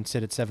we'd go and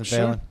sit at Seventh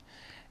Veil.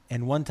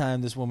 And one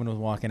time, this woman was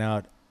walking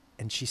out.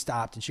 And she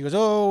stopped and she goes,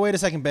 "Oh, wait a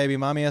second, baby.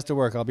 Mommy has to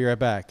work. I'll be right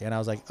back." And I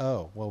was like,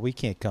 "Oh, well, we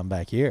can't come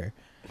back here."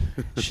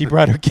 She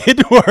brought her kid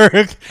to work.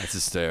 That's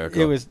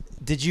hysterical.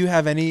 Did you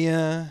have any? You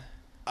know,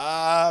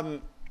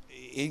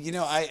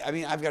 I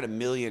mean, I've got a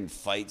million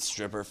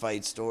stripper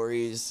fight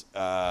stories.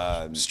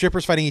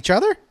 Strippers fighting each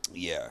other?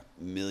 Yeah,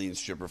 a million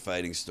stripper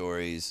fighting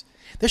stories.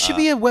 There should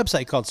be a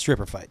website called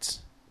Stripper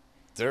Fights.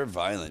 They're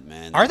violent,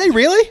 man. Are they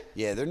really?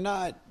 Yeah, they're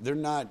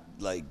not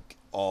like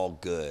all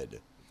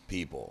good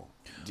people.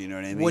 Do you know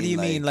what I mean? What do you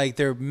mean? Like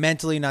they're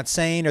mentally not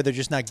sane, or they're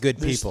just not good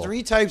people? There's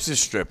three types of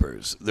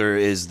strippers. There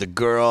is the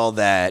girl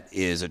that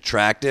is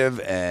attractive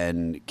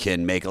and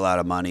can make a lot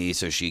of money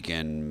so she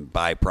can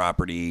buy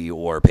property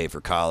or pay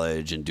for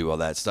college and do all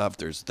that stuff.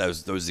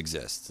 Those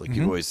exist. Like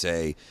you always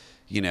say,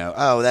 you know,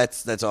 oh,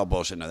 that's all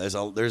bullshit. No,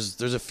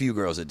 there's a few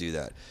girls that do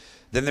that.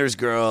 Then there's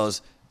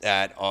girls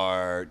that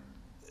are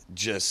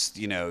just,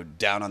 you know,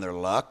 down on their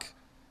luck.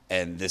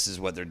 And this is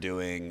what they're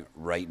doing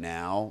right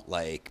now,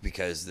 like,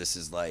 because this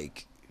is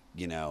like,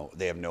 you know,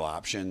 they have no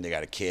option. They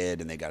got a kid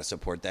and they got to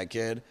support that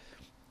kid.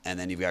 And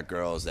then you've got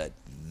girls that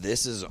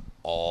this is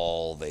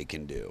all they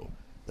can do.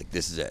 Like,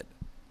 this is it.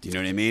 Do you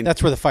know what I mean?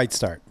 That's where the fights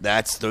start.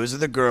 Those are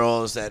the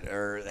girls that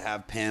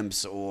have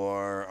pimps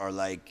or are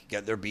like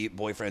get their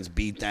boyfriends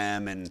beat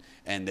them and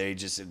they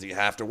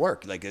have to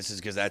work. Like this is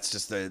because that's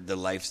just the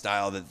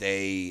lifestyle that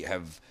they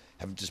have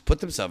just put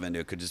themselves into.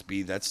 It could just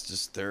be that's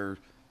just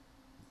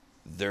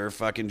their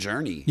fucking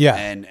journey. Yeah.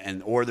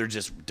 And or they're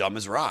just dumb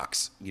as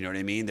rocks. You know what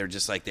I mean? They're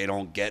just like they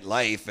don't get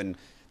life and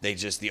they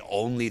just the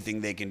only thing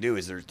they can do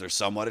is they're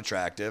somewhat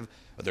attractive.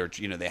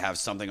 They have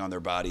something on their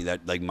body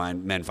that like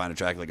men find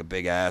attractive, like a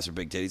big ass or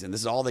big titties, and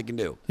this is all they can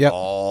do. Yep.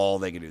 All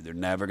they can do. They're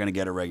never going to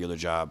get a regular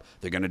job.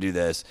 They're going to do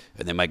this,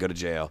 and they might go to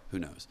jail. Who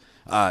knows?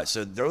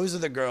 So those are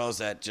the girls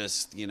that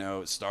just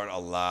start a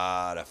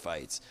lot of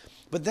fights.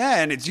 But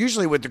then it's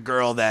usually with the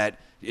girl that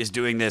is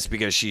doing this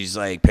because she's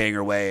like paying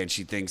her way and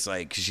she thinks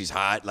like 'cause she's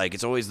hot. Like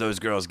it's always those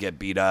girls get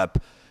beat up,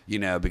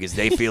 because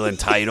they feel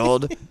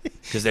entitled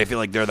because they feel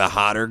like they're the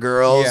hotter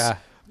girls. Yeah.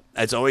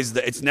 It's always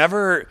it's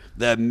never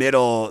the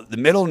middle. The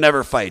middle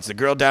never fights. The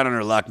girl down on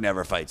her luck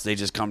never fights. They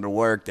just come to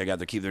work. They got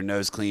to keep their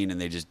nose clean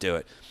and they just do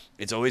it.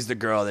 It's always the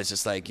girl that's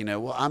just like,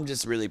 well, I'm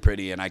just really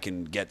pretty and I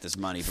can get this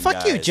money from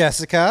Fuck guys. you,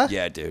 Jessica.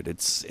 Yeah, dude.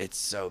 It's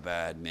so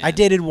bad, man. I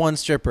dated one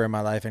stripper in my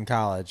life in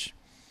college,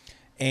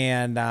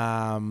 and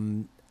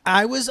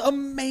I was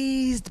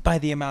amazed by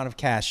the amount of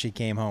cash she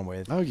came home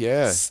with. Oh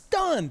yeah,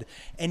 stunned.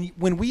 And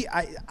when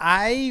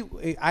I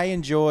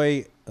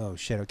enjoy. Oh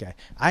shit. Okay,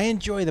 I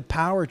enjoy the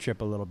power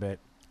trip a little bit.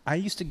 I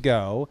used to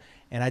go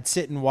and I'd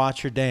sit and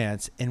watch her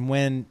dance.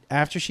 And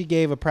after she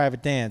gave a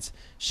private dance,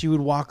 she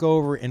would walk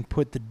over and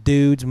put the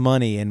dude's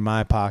money in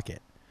my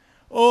pocket.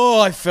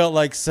 Oh, I felt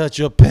like such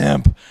a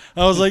pimp.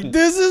 I was like,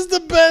 this is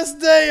the best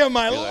day of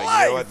my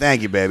life. You know what?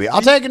 Thank you, baby.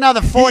 I'll take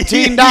another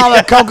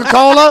 $14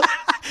 Coca-Cola.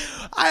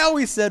 I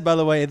always said, by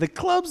the way, the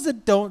clubs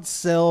that don't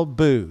sell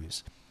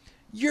booze,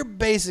 you're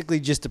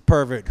basically just a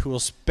pervert who will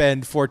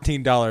spend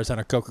 $14 on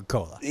a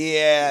Coca-Cola.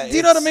 Yeah. Do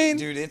you know what I mean?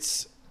 Dude,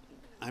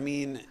 I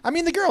mean,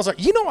 the girls are,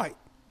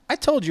 I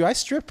told you I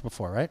stripped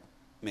before, right?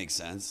 Makes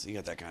sense. You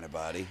got that kind of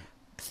body.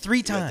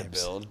 3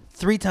 times. Build.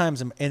 3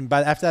 times. And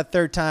after that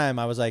 3rd time,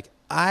 I was like,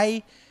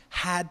 I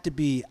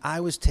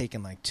was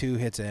taking like 2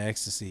 hits of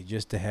ecstasy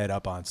just to head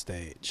up on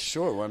stage.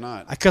 Sure, why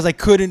not? Because I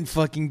couldn't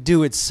fucking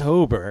do it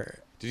sober.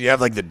 Did you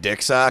have like the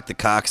dick sock, the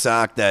cock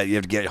sock that you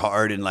have to get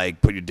hard and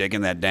like put your dick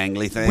in that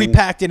dangly thing? We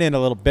packed it in a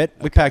little bit.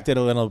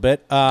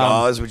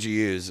 Gauze would you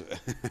use?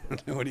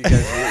 What do you guys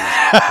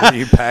use? What do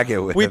you pack it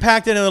with? We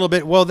packed it in a little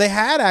bit. Well, they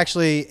had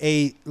actually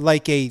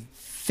a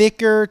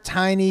thicker,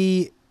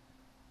 tiny,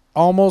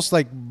 almost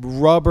like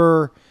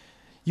rubber.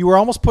 You were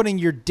almost putting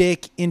your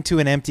dick into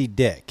an empty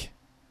dick.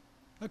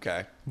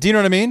 Okay. Do you know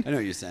what I mean? I know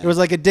what you're saying. It was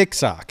like a dick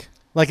sock,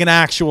 like an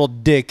actual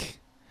dick.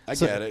 I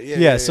get it.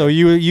 Yeah. So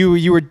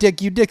you were dick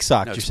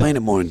socked yourself. Explain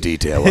it more in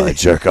detail while I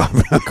jerk off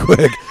real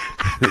quick.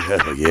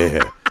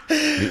 Yeah.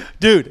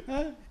 Dude,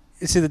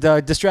 you see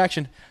the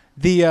distraction.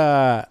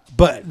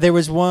 But there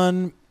was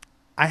one.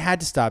 I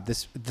had to stop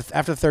this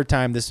after the 3rd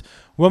time. This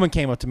woman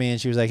came up to me and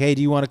she was like, "Hey,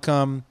 do you want to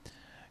come?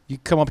 You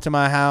come up to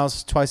my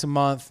house twice a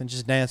month and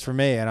just dance for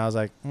me?" And I was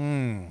like,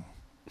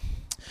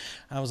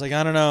 I was like,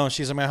 I don't know.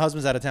 She's like, my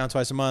husband's out of town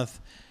twice a month.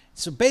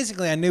 So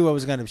basically, I knew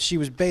she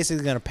was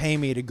basically going to pay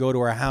me to go to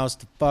her house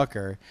to fuck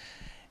her.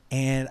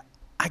 And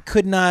I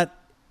could not.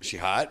 Is she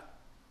hot?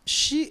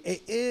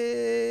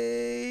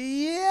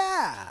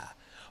 Yeah.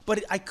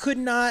 But I could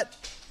not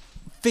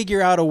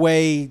figure out a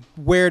way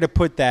where to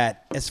put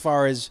that as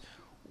far as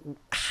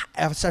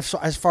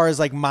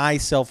like my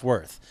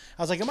self-worth.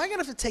 I was like, am I going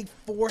to have to take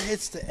 4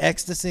 hits to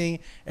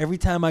ecstasy every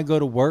time I go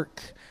to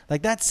work?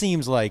 Like, that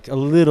seems like a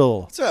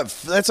little.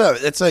 That's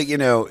like,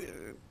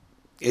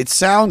 it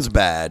sounds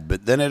bad,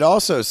 but then it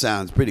also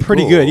sounds pretty cool.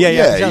 Good. Yeah.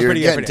 It sounds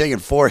you're taking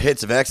 4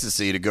 hits of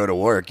ecstasy to go to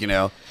work,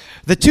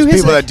 The 2 hits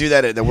people that do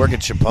that, that work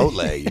at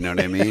Chipotle, you know what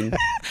I mean?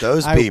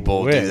 Those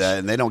people wish. do that,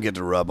 and they don't get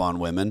to rub on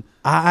women.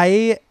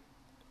 I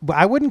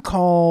wouldn't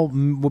call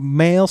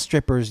male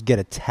strippers get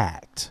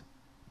attacked.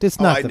 It's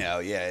not. I know.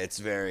 Yeah, it's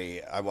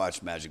very. I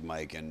watched Magic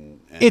Mike, and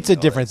it's a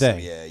different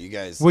thing. Yeah, you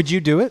guys. Would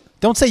you do it?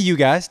 Don't say you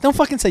guys. Don't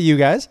fucking say you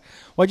guys.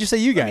 Why'd you say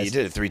you guys? You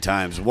did it 3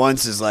 times.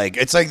 Once is like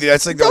that's like the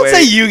Don't way.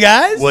 Say you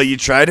guys. Well, you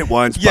tried it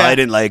once, Yeah. but I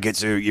didn't like it.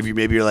 So if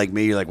you're like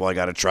me, you're like, well, I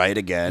got to try it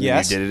again.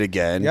 Yes. And you did it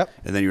again. Yep.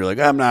 And then you were like,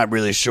 I'm not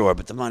really sure,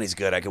 but the money's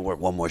good. I can work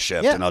 1 more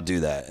shift, Yeah. and I'll do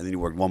that. And then you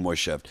worked 1 more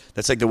shift.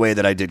 That's like the way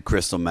that I did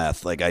crystal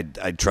meth. Like I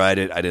tried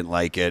it, I didn't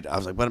like it. I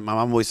was like, but my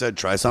mom always said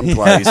try something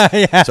twice.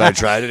 Yeah. So I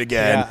tried it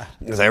again Yeah.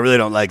 because I really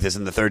don't like this.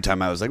 And the 3rd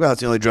time, I was like, well,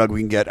 it's the only drug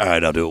we can get. All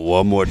right, I'll do it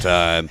 1 more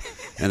time.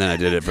 And then I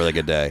did it for like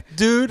a day.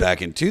 Dude.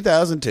 Back in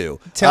 2002.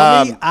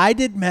 Tell me, I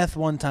did meth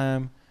one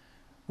time.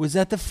 Was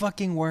that the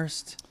fucking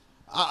worst?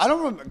 I don't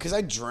remember because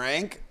I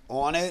drank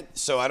on it,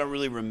 so I don't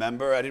really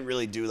remember. I didn't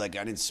really I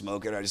didn't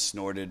smoke it. I just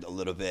snorted a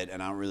little bit,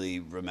 and I don't really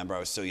remember. I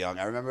was so young.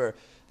 I remember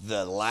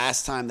the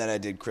last time that I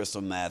did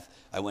crystal meth,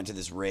 I went to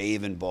this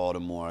rave in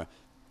Baltimore,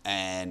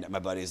 and my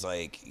buddy's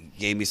like,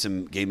 took me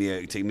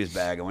his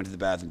bag. I went to the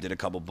bathroom, did a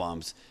couple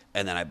bumps,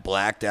 and then I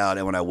blacked out.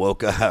 And when I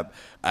woke up,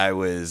 I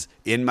was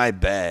in my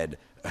bed.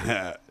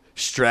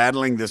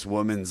 straddling this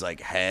woman's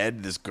like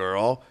head, this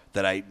girl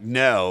that I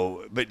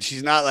know, but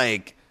she's not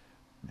like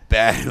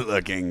bad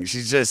looking.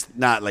 She's just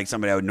not like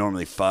somebody I would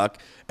normally fuck.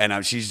 And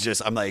I'm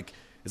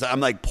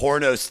like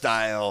porno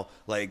style,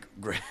 like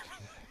grabbing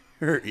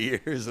her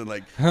ears and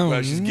like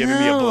she's giving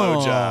me a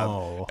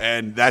blowjob.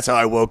 And that's how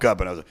I woke up.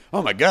 And I was like,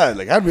 oh my God,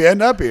 like how'd we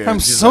end up here? I'm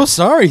so like,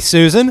 sorry,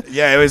 Susan.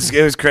 Yeah, it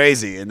was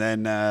crazy. And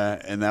then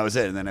and that was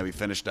it. And then we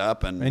finished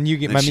up. And you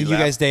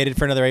guys dated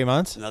for another 8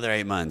 months? Another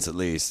 8 months at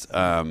least.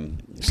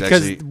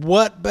 Because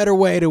what better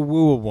way to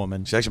woo a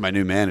woman? She's actually my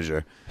new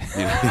manager.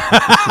 You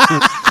know?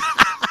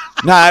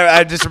 No,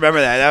 I just remember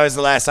that. That was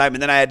the last time.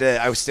 And then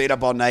I stayed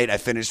up all night. I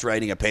finished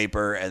writing a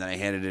paper, and then I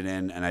handed it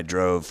in, and I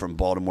drove from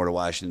Baltimore to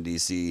Washington,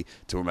 D.C.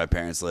 to where my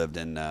parents lived,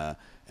 and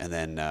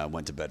then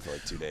went to bed for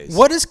like 2 days.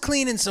 What does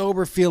clean and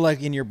sober feel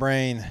like in your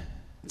brain?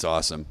 It's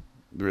awesome.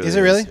 It really is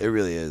it really? It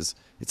really is.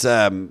 It's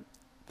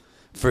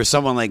for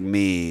someone like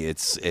me,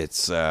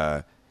 it's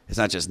not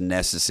just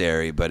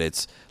necessary, but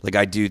it's like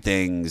I do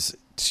things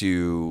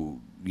to,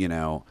 you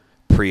know,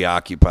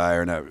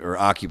 occupy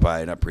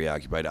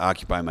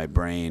my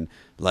brain.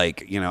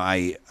 Like, you know,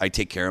 I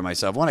take care of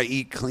myself when I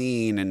eat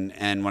clean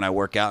and when I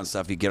work out and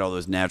stuff, you get all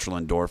those natural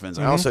endorphins.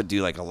 I also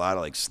do like a lot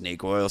of like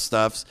snake oil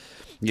stuffs.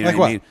 You know like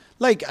what I mean?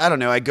 Like, I don't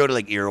know. I go to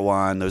like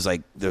Erewhon, those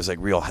like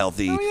real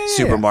healthy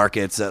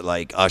supermarkets that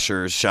like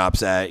Usher's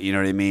shops at, you know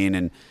what I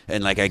mean?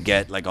 And like I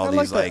get like all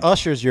these like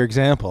Usher's your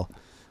example.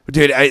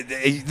 Dude,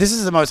 this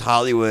is the most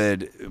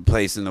Hollywood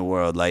place in the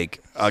world.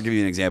 Like, I'll give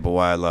you an example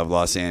why I love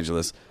Los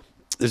Angeles.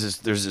 There's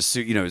this,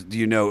 you know, do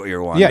you know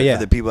Erewhon? Yeah.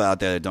 For the people out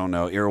there that don't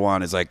know,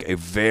 Erewhon is like a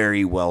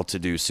very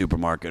well-to-do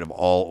supermarket of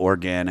all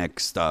organic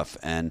stuff.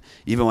 And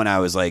even when I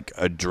was like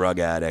a drug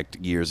addict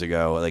years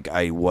ago, like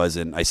I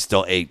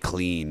still ate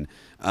clean.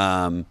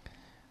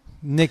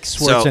 Nick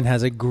Swartzen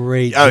has a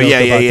great joke about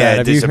that.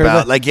 Have you heard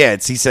that? Like,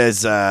 he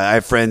says, I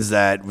have friends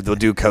that will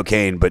do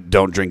cocaine but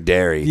don't drink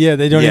dairy. Yeah,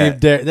 they don't even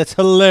dare. That's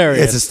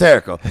hilarious. It's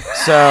hysterical.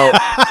 So,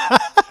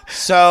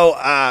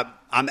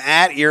 I'm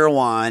at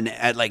Erewhon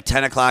at like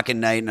 10 o'clock at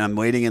night, and I'm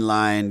waiting in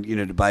line, you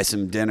know, to buy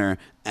some dinner.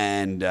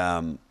 And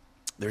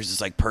there's this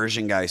like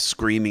Persian guy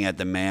screaming at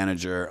the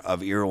manager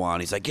of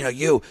Erewhon. He's like, you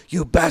know,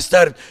 you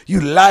bastard,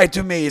 you lied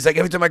to me. He's like,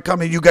 every time I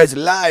come in, you guys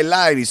lie.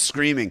 And he's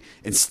screaming.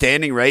 And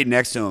standing right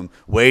next to him,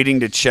 waiting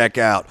to check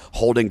out,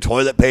 holding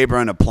toilet paper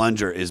and a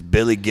plunger, is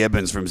Billy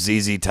Gibbons from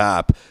ZZ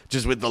Top,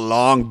 just with the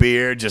long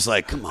beard, just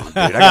like, come on, dude,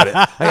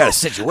 I got a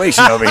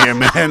situation over here,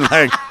 man.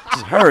 Like,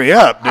 just hurry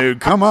up, dude.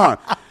 Come on.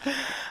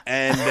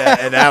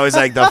 And that was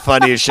like the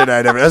funniest shit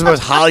I'd ever. That's the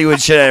most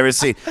Hollywood shit I ever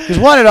seen. Because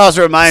one, it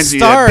also reminds me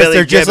that Billy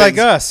they're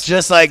Gibbons,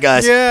 just like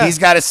us. Yeah. He's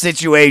got a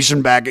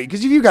situation back.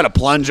 Because if you got a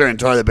plunger and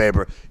toilet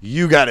paper,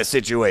 you got a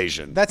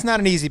situation. That's not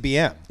an easy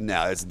BM.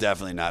 No, it's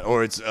definitely not.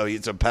 Or it's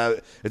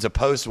a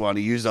post one.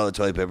 He used all the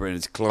toilet paper and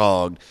it's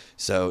clogged.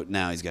 So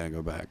now he's got to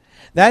go back.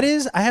 That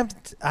is,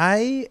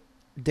 I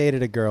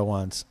dated a girl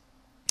once,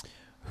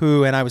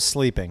 and I was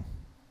sleeping,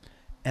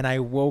 and I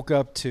woke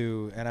up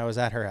and I was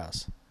at her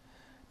house.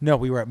 No,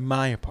 we were at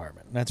my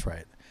apartment. That's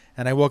right.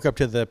 And I woke up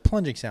to the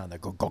plunging sound. That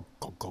go, go,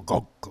 go, go,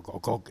 go, go,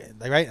 go, go.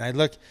 Right? And I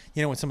look,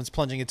 you know, when someone's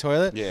plunging a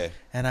toilet? Yeah.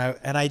 And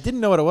I didn't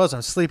know what it was.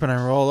 I'm sleeping.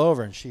 I roll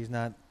over, and she's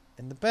not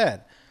in the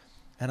bed.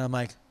 And I'm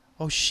like,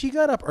 oh, she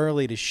got up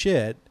early to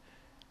shit,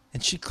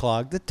 and she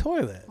clogged the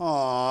toilet.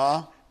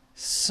 Aww.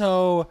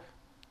 So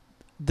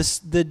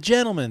the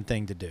gentleman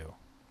thing to do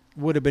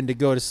would have been to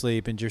go to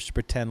sleep and just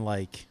pretend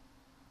like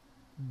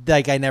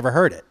I never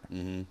heard it.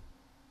 Mm-hmm.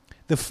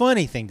 The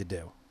funny thing to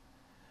do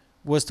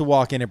was to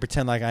walk in and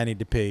pretend like I need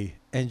to pee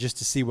and just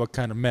to see what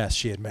kind of mess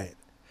she had made.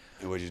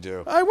 And what'd you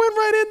do? I went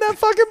right in that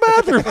fucking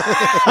bathroom.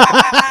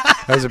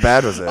 How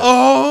bad was it?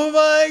 Oh,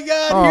 my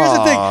God. Here's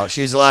the thing.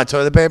 She used a lot of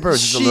toilet paper? Or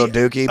just a little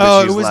dookie?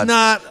 But it was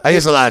not. I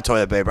use a lot of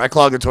toilet paper. I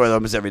clog the toilet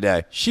almost every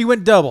day. She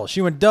went double.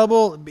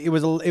 It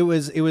was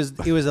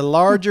a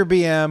larger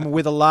BM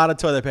with a lot of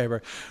toilet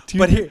paper.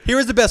 But here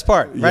was the best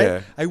part, right?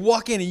 Yeah. I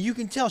walk in, and you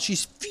can tell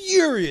she's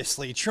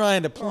furiously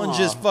trying to plunge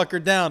this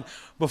fucker down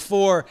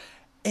before...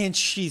 And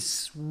she's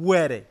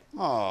sweating.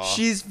 Aww.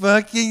 She's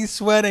fucking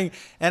sweating.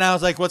 And I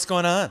was like, what's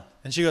going on?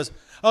 And she goes,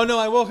 oh, no,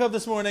 I woke up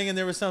this morning and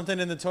there was something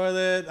in the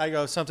toilet. I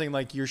go, something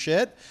like your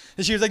shit?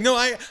 And she was like, no,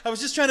 I was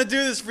just trying to do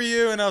this for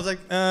you. And I was like,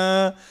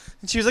 And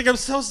she was like, I'm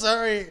so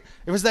sorry.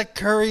 It was that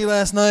curry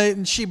last night.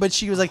 But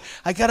she was like,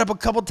 I got up a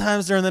couple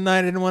times during the night.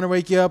 I didn't want to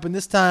wake you up. And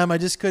this time I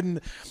just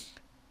couldn't.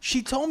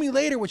 She told me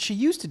later what she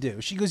used to do.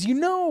 She goes, you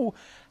know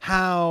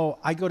how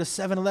I go to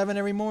 7-Eleven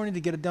every morning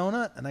to get a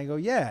donut? And I go,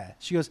 yeah.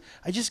 She goes,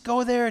 I just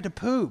go there to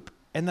poop,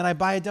 and then I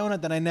buy a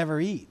donut that I never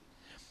eat.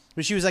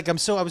 But she was like, I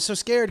was so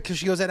scared because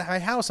she goes, at my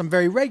house, I'm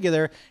very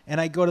regular,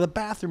 and I go to the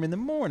bathroom in the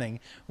morning.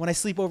 When I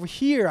sleep over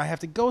here, I have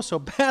to go so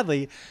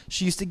badly.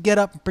 She used to get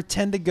up and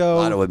pretend to go. A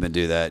lot of women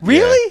do that.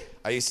 Really? Yeah.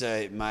 I used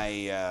to,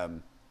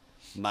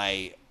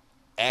 my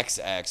ex,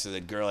 so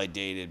the girl I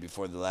dated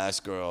before the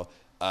last girl,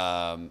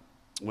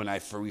 when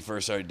we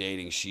first started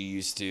dating, she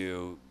used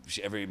to,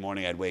 every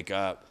morning I'd wake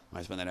up,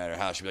 when I spent the night at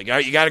her house, she'd be like, all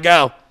right, you got to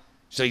go.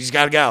 So you just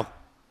got to go.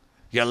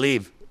 You got to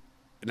leave.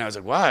 And I was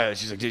like, why?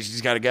 She's like, dude, you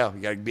just got to go.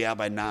 You got to be out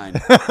by 9.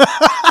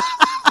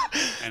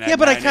 Yeah,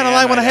 but I kind of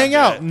want to hang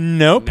out.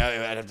 Nope. No,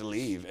 I'd have to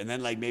leave. And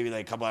then maybe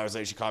a couple hours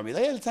later, she called me,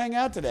 hey, let's hang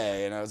out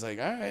today. And I was like,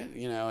 all right,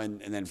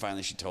 and then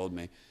finally she told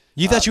me.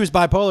 You thought she was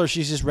bipolar, or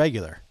she's just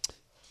regular?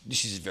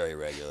 She's just very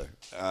regular.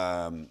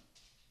 I'm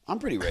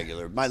pretty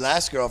regular. My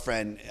last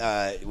girlfriend,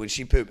 when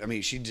she pooped, I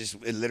mean,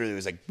 it literally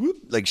was like, whoop,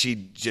 like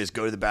she'd just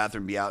go to the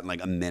bathroom, be out in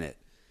like a minute.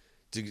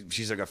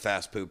 She's like a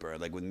fast pooper.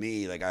 Like with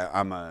me, like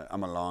I'm a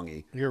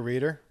longie. You're a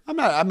reader? I'm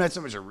not so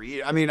much a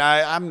reader. I mean,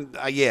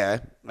 yeah,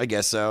 I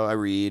guess so. I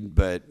read,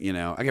 but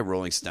I get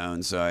Rolling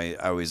Stone, so I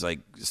always like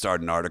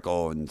start an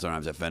article, and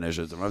sometimes I finish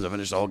it. Sometimes I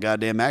finish the whole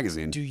goddamn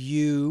magazine.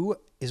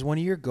 Is one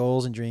of your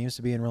goals and dreams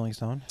to be in Rolling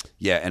Stone?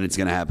 Yeah, and it's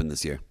gonna happen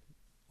this year.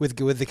 With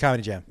the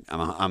Comedy Jam?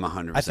 I'm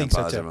 100% so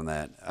positive too. on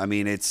that. I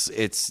mean, it's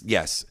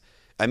yes.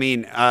 I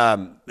mean,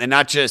 and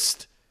not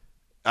just.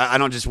 I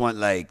don't just want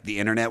like the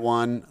internet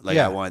one. Like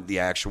I want the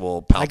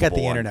actual palpable one. I got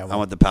the internet one. I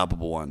want the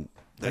palpable one.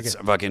 That's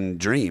a fucking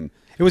dream.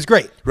 It was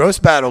great.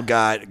 Roast Battle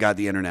got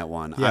the internet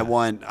one. Yeah.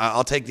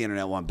 I'll take the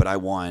internet one, but I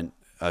want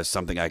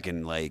something I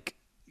can like.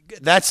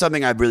 That's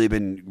something I've really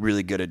been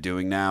really good at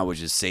doing now,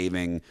 which is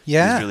saving these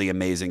really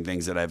amazing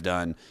things that I've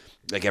done.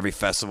 Like every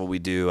festival we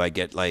do, I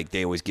get like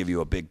they always give you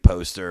a big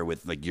poster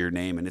with like your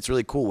name, and it's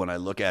really cool when I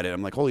look at it.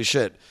 I'm like, holy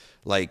shit!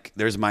 Like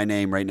there's my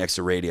name right next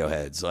to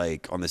Radiohead's,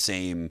 like on the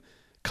same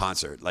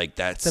concert. Like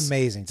it's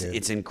amazing, dude.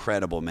 It's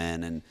incredible,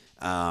 man.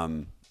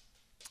 And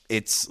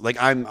it's like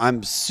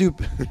I'm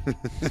super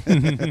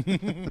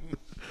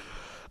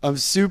I'm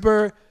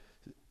super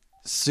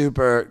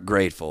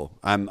grateful.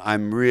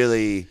 I'm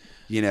really,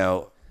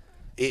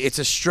 it's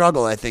a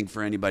struggle, I think,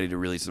 for anybody to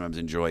really sometimes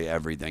enjoy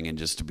everything and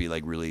just to be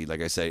like really,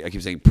 like I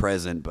keep saying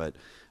present, but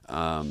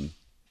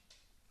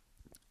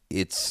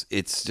it's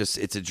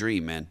a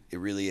dream, man. It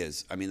really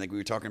is. I mean, like we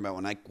were talking about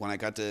when I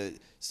got to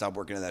stop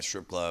working at that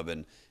strip club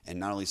and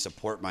not only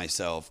support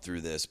myself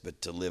through this,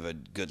 but to live a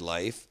good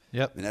life.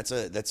 Yep. I mean,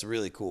 that's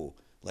really cool.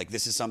 Like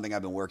this is something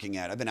I've been working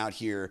at. I've been out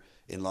here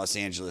in Los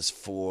Angeles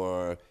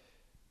for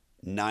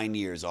 9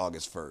 years,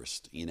 August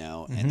 1st,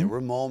 and there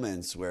were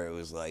moments where it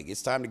was like,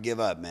 it's time to give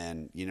up,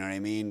 man. You know what I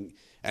mean?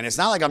 And it's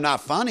not like I'm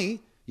not funny.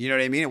 You know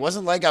what I mean? It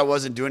wasn't like I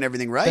wasn't doing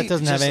everything right. That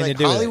doesn't have anything to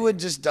do with it. Hollywood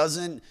just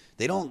doesn't.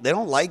 They don't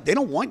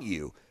want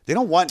you. They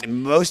don't want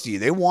most of you.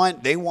 They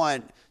want.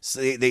 So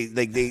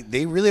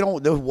they really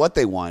don't know what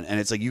they want, and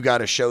it's like you got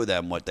to show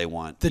them what they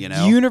want. The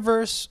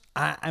universe.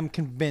 I'm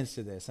convinced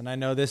of this, and I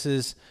know this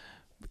is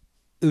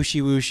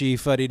ooshy wooshy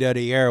fuddy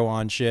duddy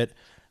Erewhon shit,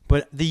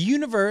 but the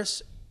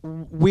universe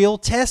will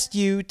test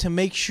you to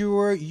make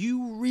sure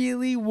you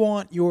really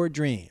want your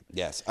dream.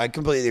 Yes, I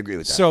completely agree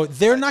with that. So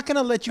they're not going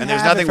to let you. And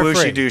there's nothing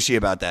wooshy dooshy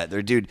about that.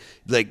 Dude,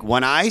 like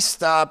when I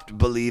stopped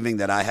believing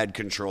that I had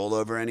control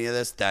over any of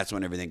this, that's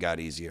when everything got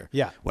easier.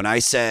 Yeah. When I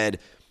said,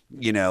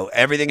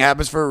 everything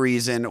happens for a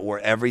reason, or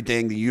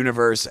everything, the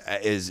universe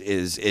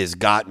is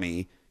got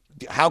me.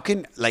 How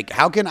can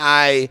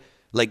I,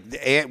 like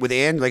with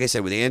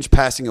Ange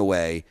passing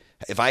away,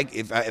 if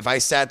I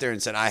sat there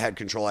and said I had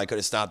control, I could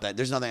have stopped that.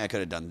 There's nothing I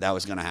could have done. That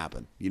was going to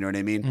happen. You know what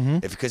I mean? Mm-hmm.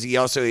 Because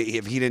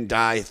if he didn't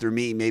die through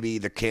me, maybe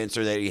the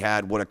cancer that he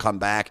had would have come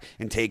back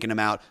and taken him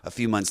out a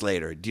few months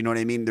later. Do you know what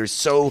I mean? There's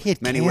so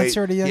many ways.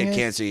 He had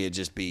cancer. He had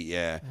just beat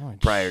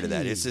prior to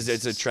that.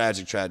 It's a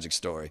tragic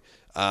story.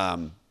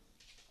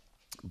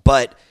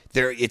 But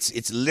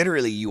it's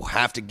literally, you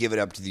have to give it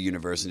up to the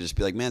universe and just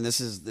be like, man,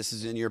 this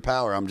is in your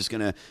power. I'm just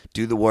gonna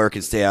do the work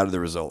and stay out of the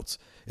results.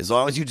 As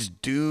long as you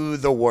just do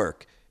the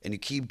work and you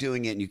keep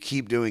doing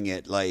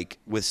it, like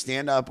with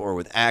stand up or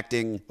with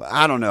acting.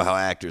 I don't know how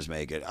actors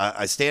make it.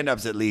 I stand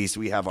ups, at least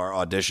we have our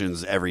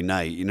auditions every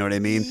night. You know what I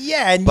mean?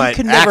 Yeah, and you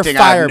can never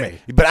fire me.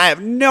 But I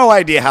have no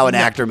idea how an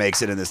actor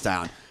makes it in this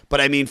town. But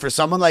I mean, for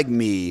someone like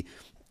me,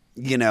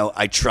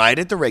 I tried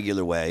it the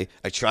regular way.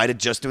 I tried it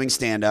just doing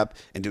stand-up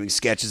and doing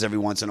sketches every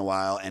once in a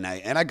while, and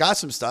I got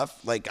some stuff.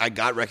 Like I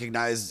got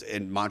recognized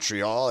in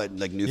Montreal at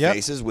like New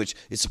Faces, which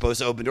is supposed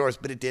to open doors,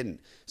 but it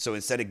didn't. So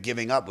instead of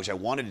giving up, which I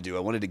wanted to do, I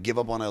wanted to give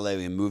up on LA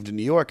and move to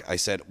New York. I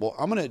said, well,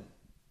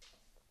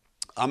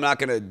 I'm not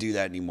gonna do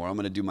that anymore. I'm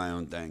gonna do my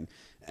own thing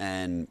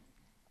and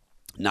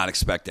not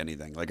expect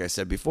anything. Like I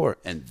said before,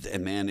 and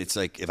man, it's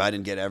like if I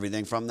didn't get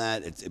everything from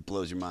that, it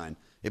blows your mind.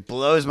 It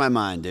blows my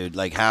mind, dude,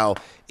 like how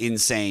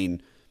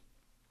insane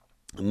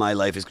my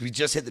life is. We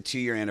just hit the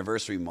 2-year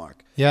anniversary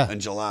mark in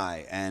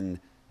July. And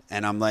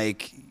I'm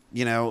like,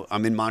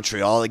 I'm in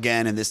Montreal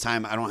again. And this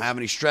time I don't have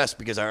any stress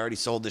because I already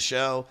sold the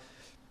show.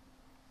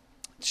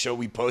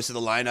 We posted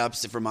the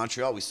lineups for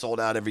Montreal. We sold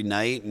out every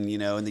night. And,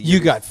 you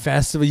got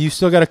festival. You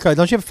still got a,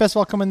 don't you have a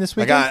festival coming this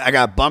weekend? I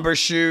got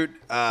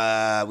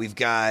Bumbershoot. We've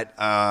got,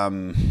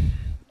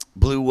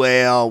 Blue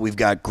Whale. We've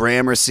got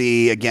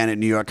Gramercy again at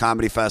New York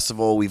Comedy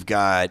Festival. We've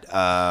got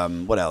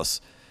what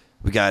else?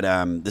 We got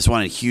this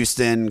one in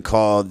Houston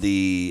called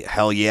the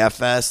Hell Yeah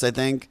Fest, I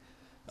think.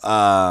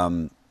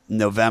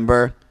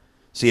 November.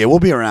 So yeah, we'll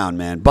be around,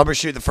 man.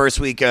 Bumbershoot the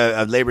first week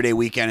of Labor Day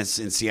weekend is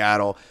in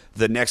Seattle.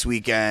 The next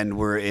weekend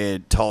we're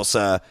in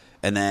Tulsa,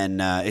 and then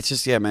it's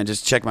just man,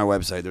 just check my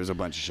website. There's a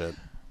bunch of shit.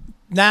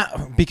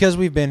 Now, because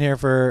we've been here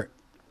for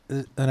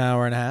an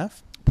hour and a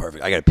half.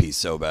 Perfect. I got to pee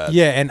so bad.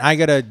 Yeah, and I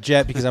got a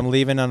jet because I'm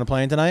leaving on the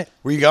plane tonight.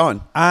 Where you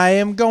going? I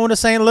am going to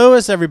St.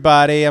 Louis,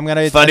 everybody. I'm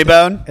gonna Funny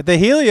Bone? at the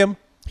Helium.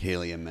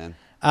 Helium, man.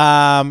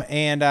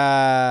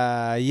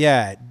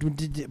 Yeah,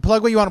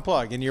 plug what you want to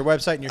plug in your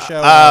website and your show.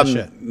 And all that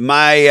shit.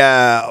 My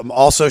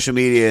all social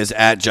media is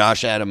at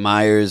Josh Adam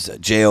Myers,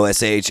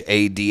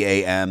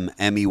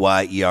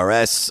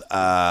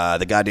 JoshAdamMeyers.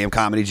 The Goddamn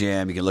Comedy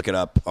Jam. You can look it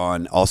up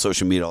on all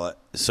social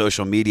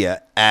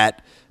media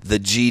at the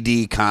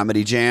GD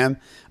Comedy Jam.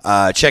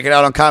 Check it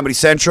out on Comedy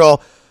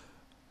Central.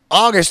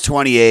 August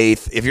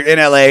 28th. If you're in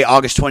LA,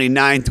 August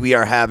 29th, we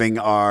are having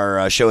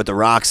our show at the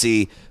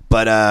Roxy.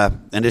 But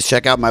and just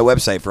check out my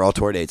website for all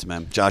tour dates,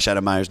 man.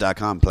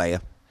 JoshAdamMyers.com, playa.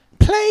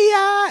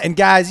 And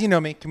guys, you know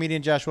me,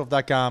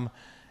 comedianjoshwolf.com.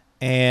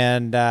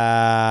 And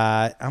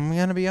I'm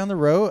gonna be on the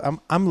road.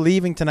 I'm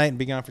leaving tonight and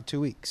be gone for 2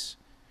 weeks.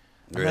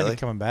 I'm not even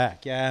coming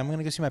back. Yeah, I'm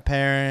gonna go see my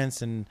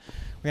parents, and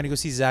we're gonna go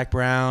see Zach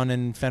Brown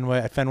at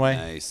Fenway.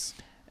 Nice.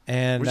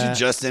 And was you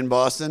just in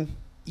Boston?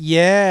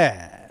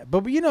 Yeah,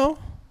 but you know.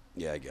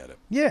 Yeah, I get it.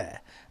 Yeah.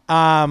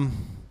 And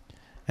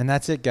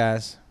that's it,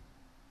 guys.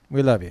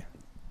 We love you.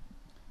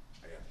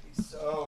 So